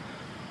ย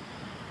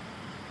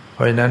เพ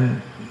ราะฉะนั้น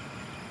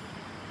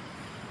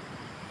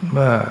เ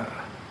มื่อ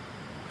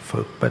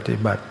ฝึกปฏิ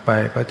บัติไป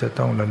ก็จะ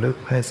ต้องระลึก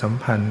ให้สัม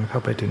พันธ์เข้า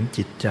ไปถึง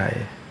จิตใจ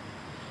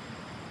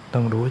ต้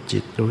องรู้จิ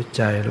ตรู้ใ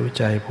จรู้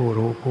ใจผู้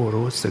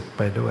รู้สึกไ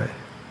ปด้วย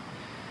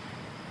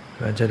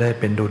มันจะได้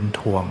เป็นดุล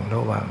ถ่วงร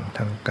ะหว่างท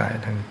างกาย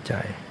ทางใจ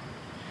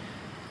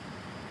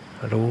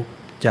รู้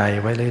ใจ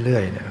ไว้เรื่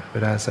อยๆเนี่ยเว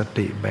ลาส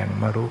ติแบ่ง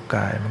มารู้ก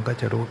ายมันก็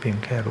จะรู้เพียง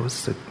แค่รู้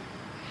สึก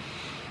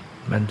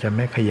มันจะไ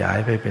ม่ขยาย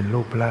ไปเป็น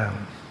รูปร่าง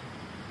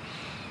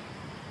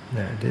เ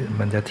นี่ย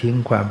มันจะทิ้ง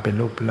ความเป็น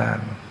รูปร่าง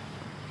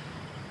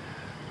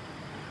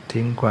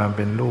ทิ้งความเ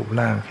ป็นรูป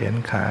ร่างแขน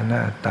ขาหน้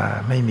าตา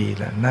ไม่มี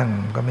ละนั่ง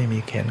ก็ไม่มี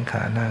แขนข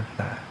าหน้า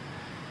ตา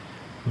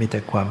มีแต่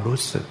ความรู้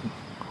สึก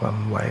ความ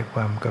ไหวคว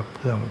ามกระเ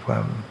พื่อมควา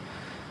ม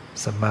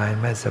สบาย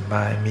ไม่สบ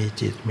ายมี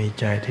จิตมี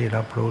ใจที่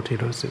รับรู้ที่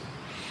รู้สึก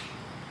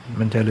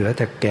มันจะเหลือแ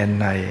ต่แกน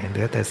ในเห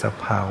ลือแต่ส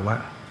ภาวะ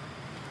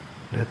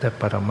เหลือแต่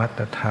ปรมัตถ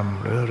ธรรม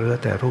หรือเหลือ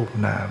แต่รูป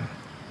นาม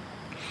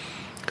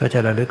ก็จะ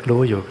ระลึก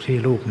รู้อยู่ที่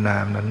รูปนา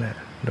มนั้นน่ะ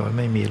โดยไ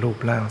ม่มีรูป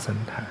ร่างสัน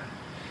ฐาน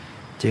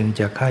จึง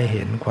จะค่อยเ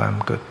ห็นความ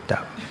เกิด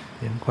ดับ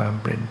เห็นความ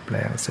เปลี่ยนแปล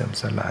งเสื่อม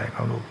สลายข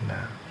องรูปน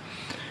าม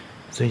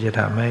ซึ่งจะ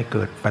ทำให้เ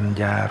กิดปัญ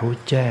ญารู้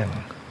แจ้ง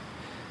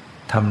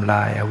ทำล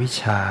ายอวิช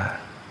ชา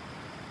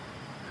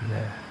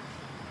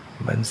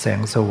เหมือนแสง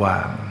สว่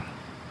าง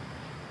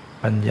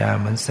ปัญญา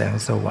เหมือนแสง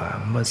สว่าง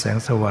เมื่อแสง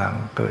สว่าง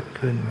เกิด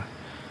ขึ้น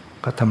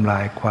ก็ทำลา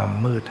ยความ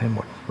มืดให้หม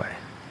ดไป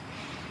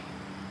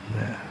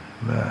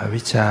เมื่ออ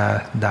วิชชา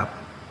ดับ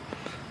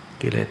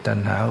กิเลสตัณ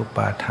หาอุป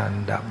าทาน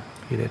ดับ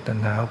กิเลสตัณ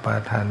หาอุปา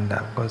ทาน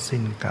ดับก็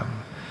สิ้นกรรม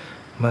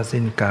เมื่อ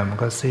สิ้นกรรม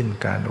ก็สิ้น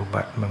การอุ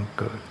บัติบังเ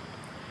กิด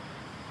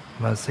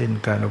เมื่อสิ้น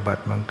การอุบั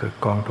ติบังเกิด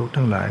กองทุกข์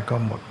ทั้งหลายก็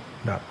หมด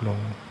ดับลง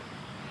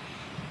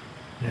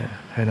เนี่ย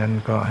เพราะนั้น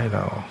ก็ให้เร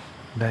า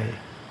ได้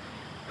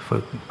ฝึ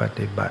กป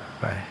ฏิบัติ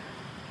ไป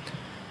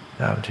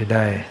ตามที่ไ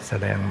ด้แส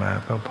ดงมา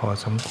ก็พอ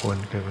สมควร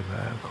แก่เวล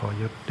าขอ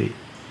ยุติ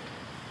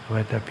ไว้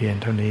แต่เพียง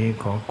เท่านี้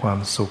ขอความ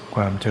สุขค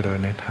วามเจริญ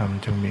ในธรรม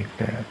จงมีแ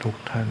ก่ทุก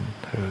ท่าน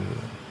เทอ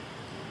ญ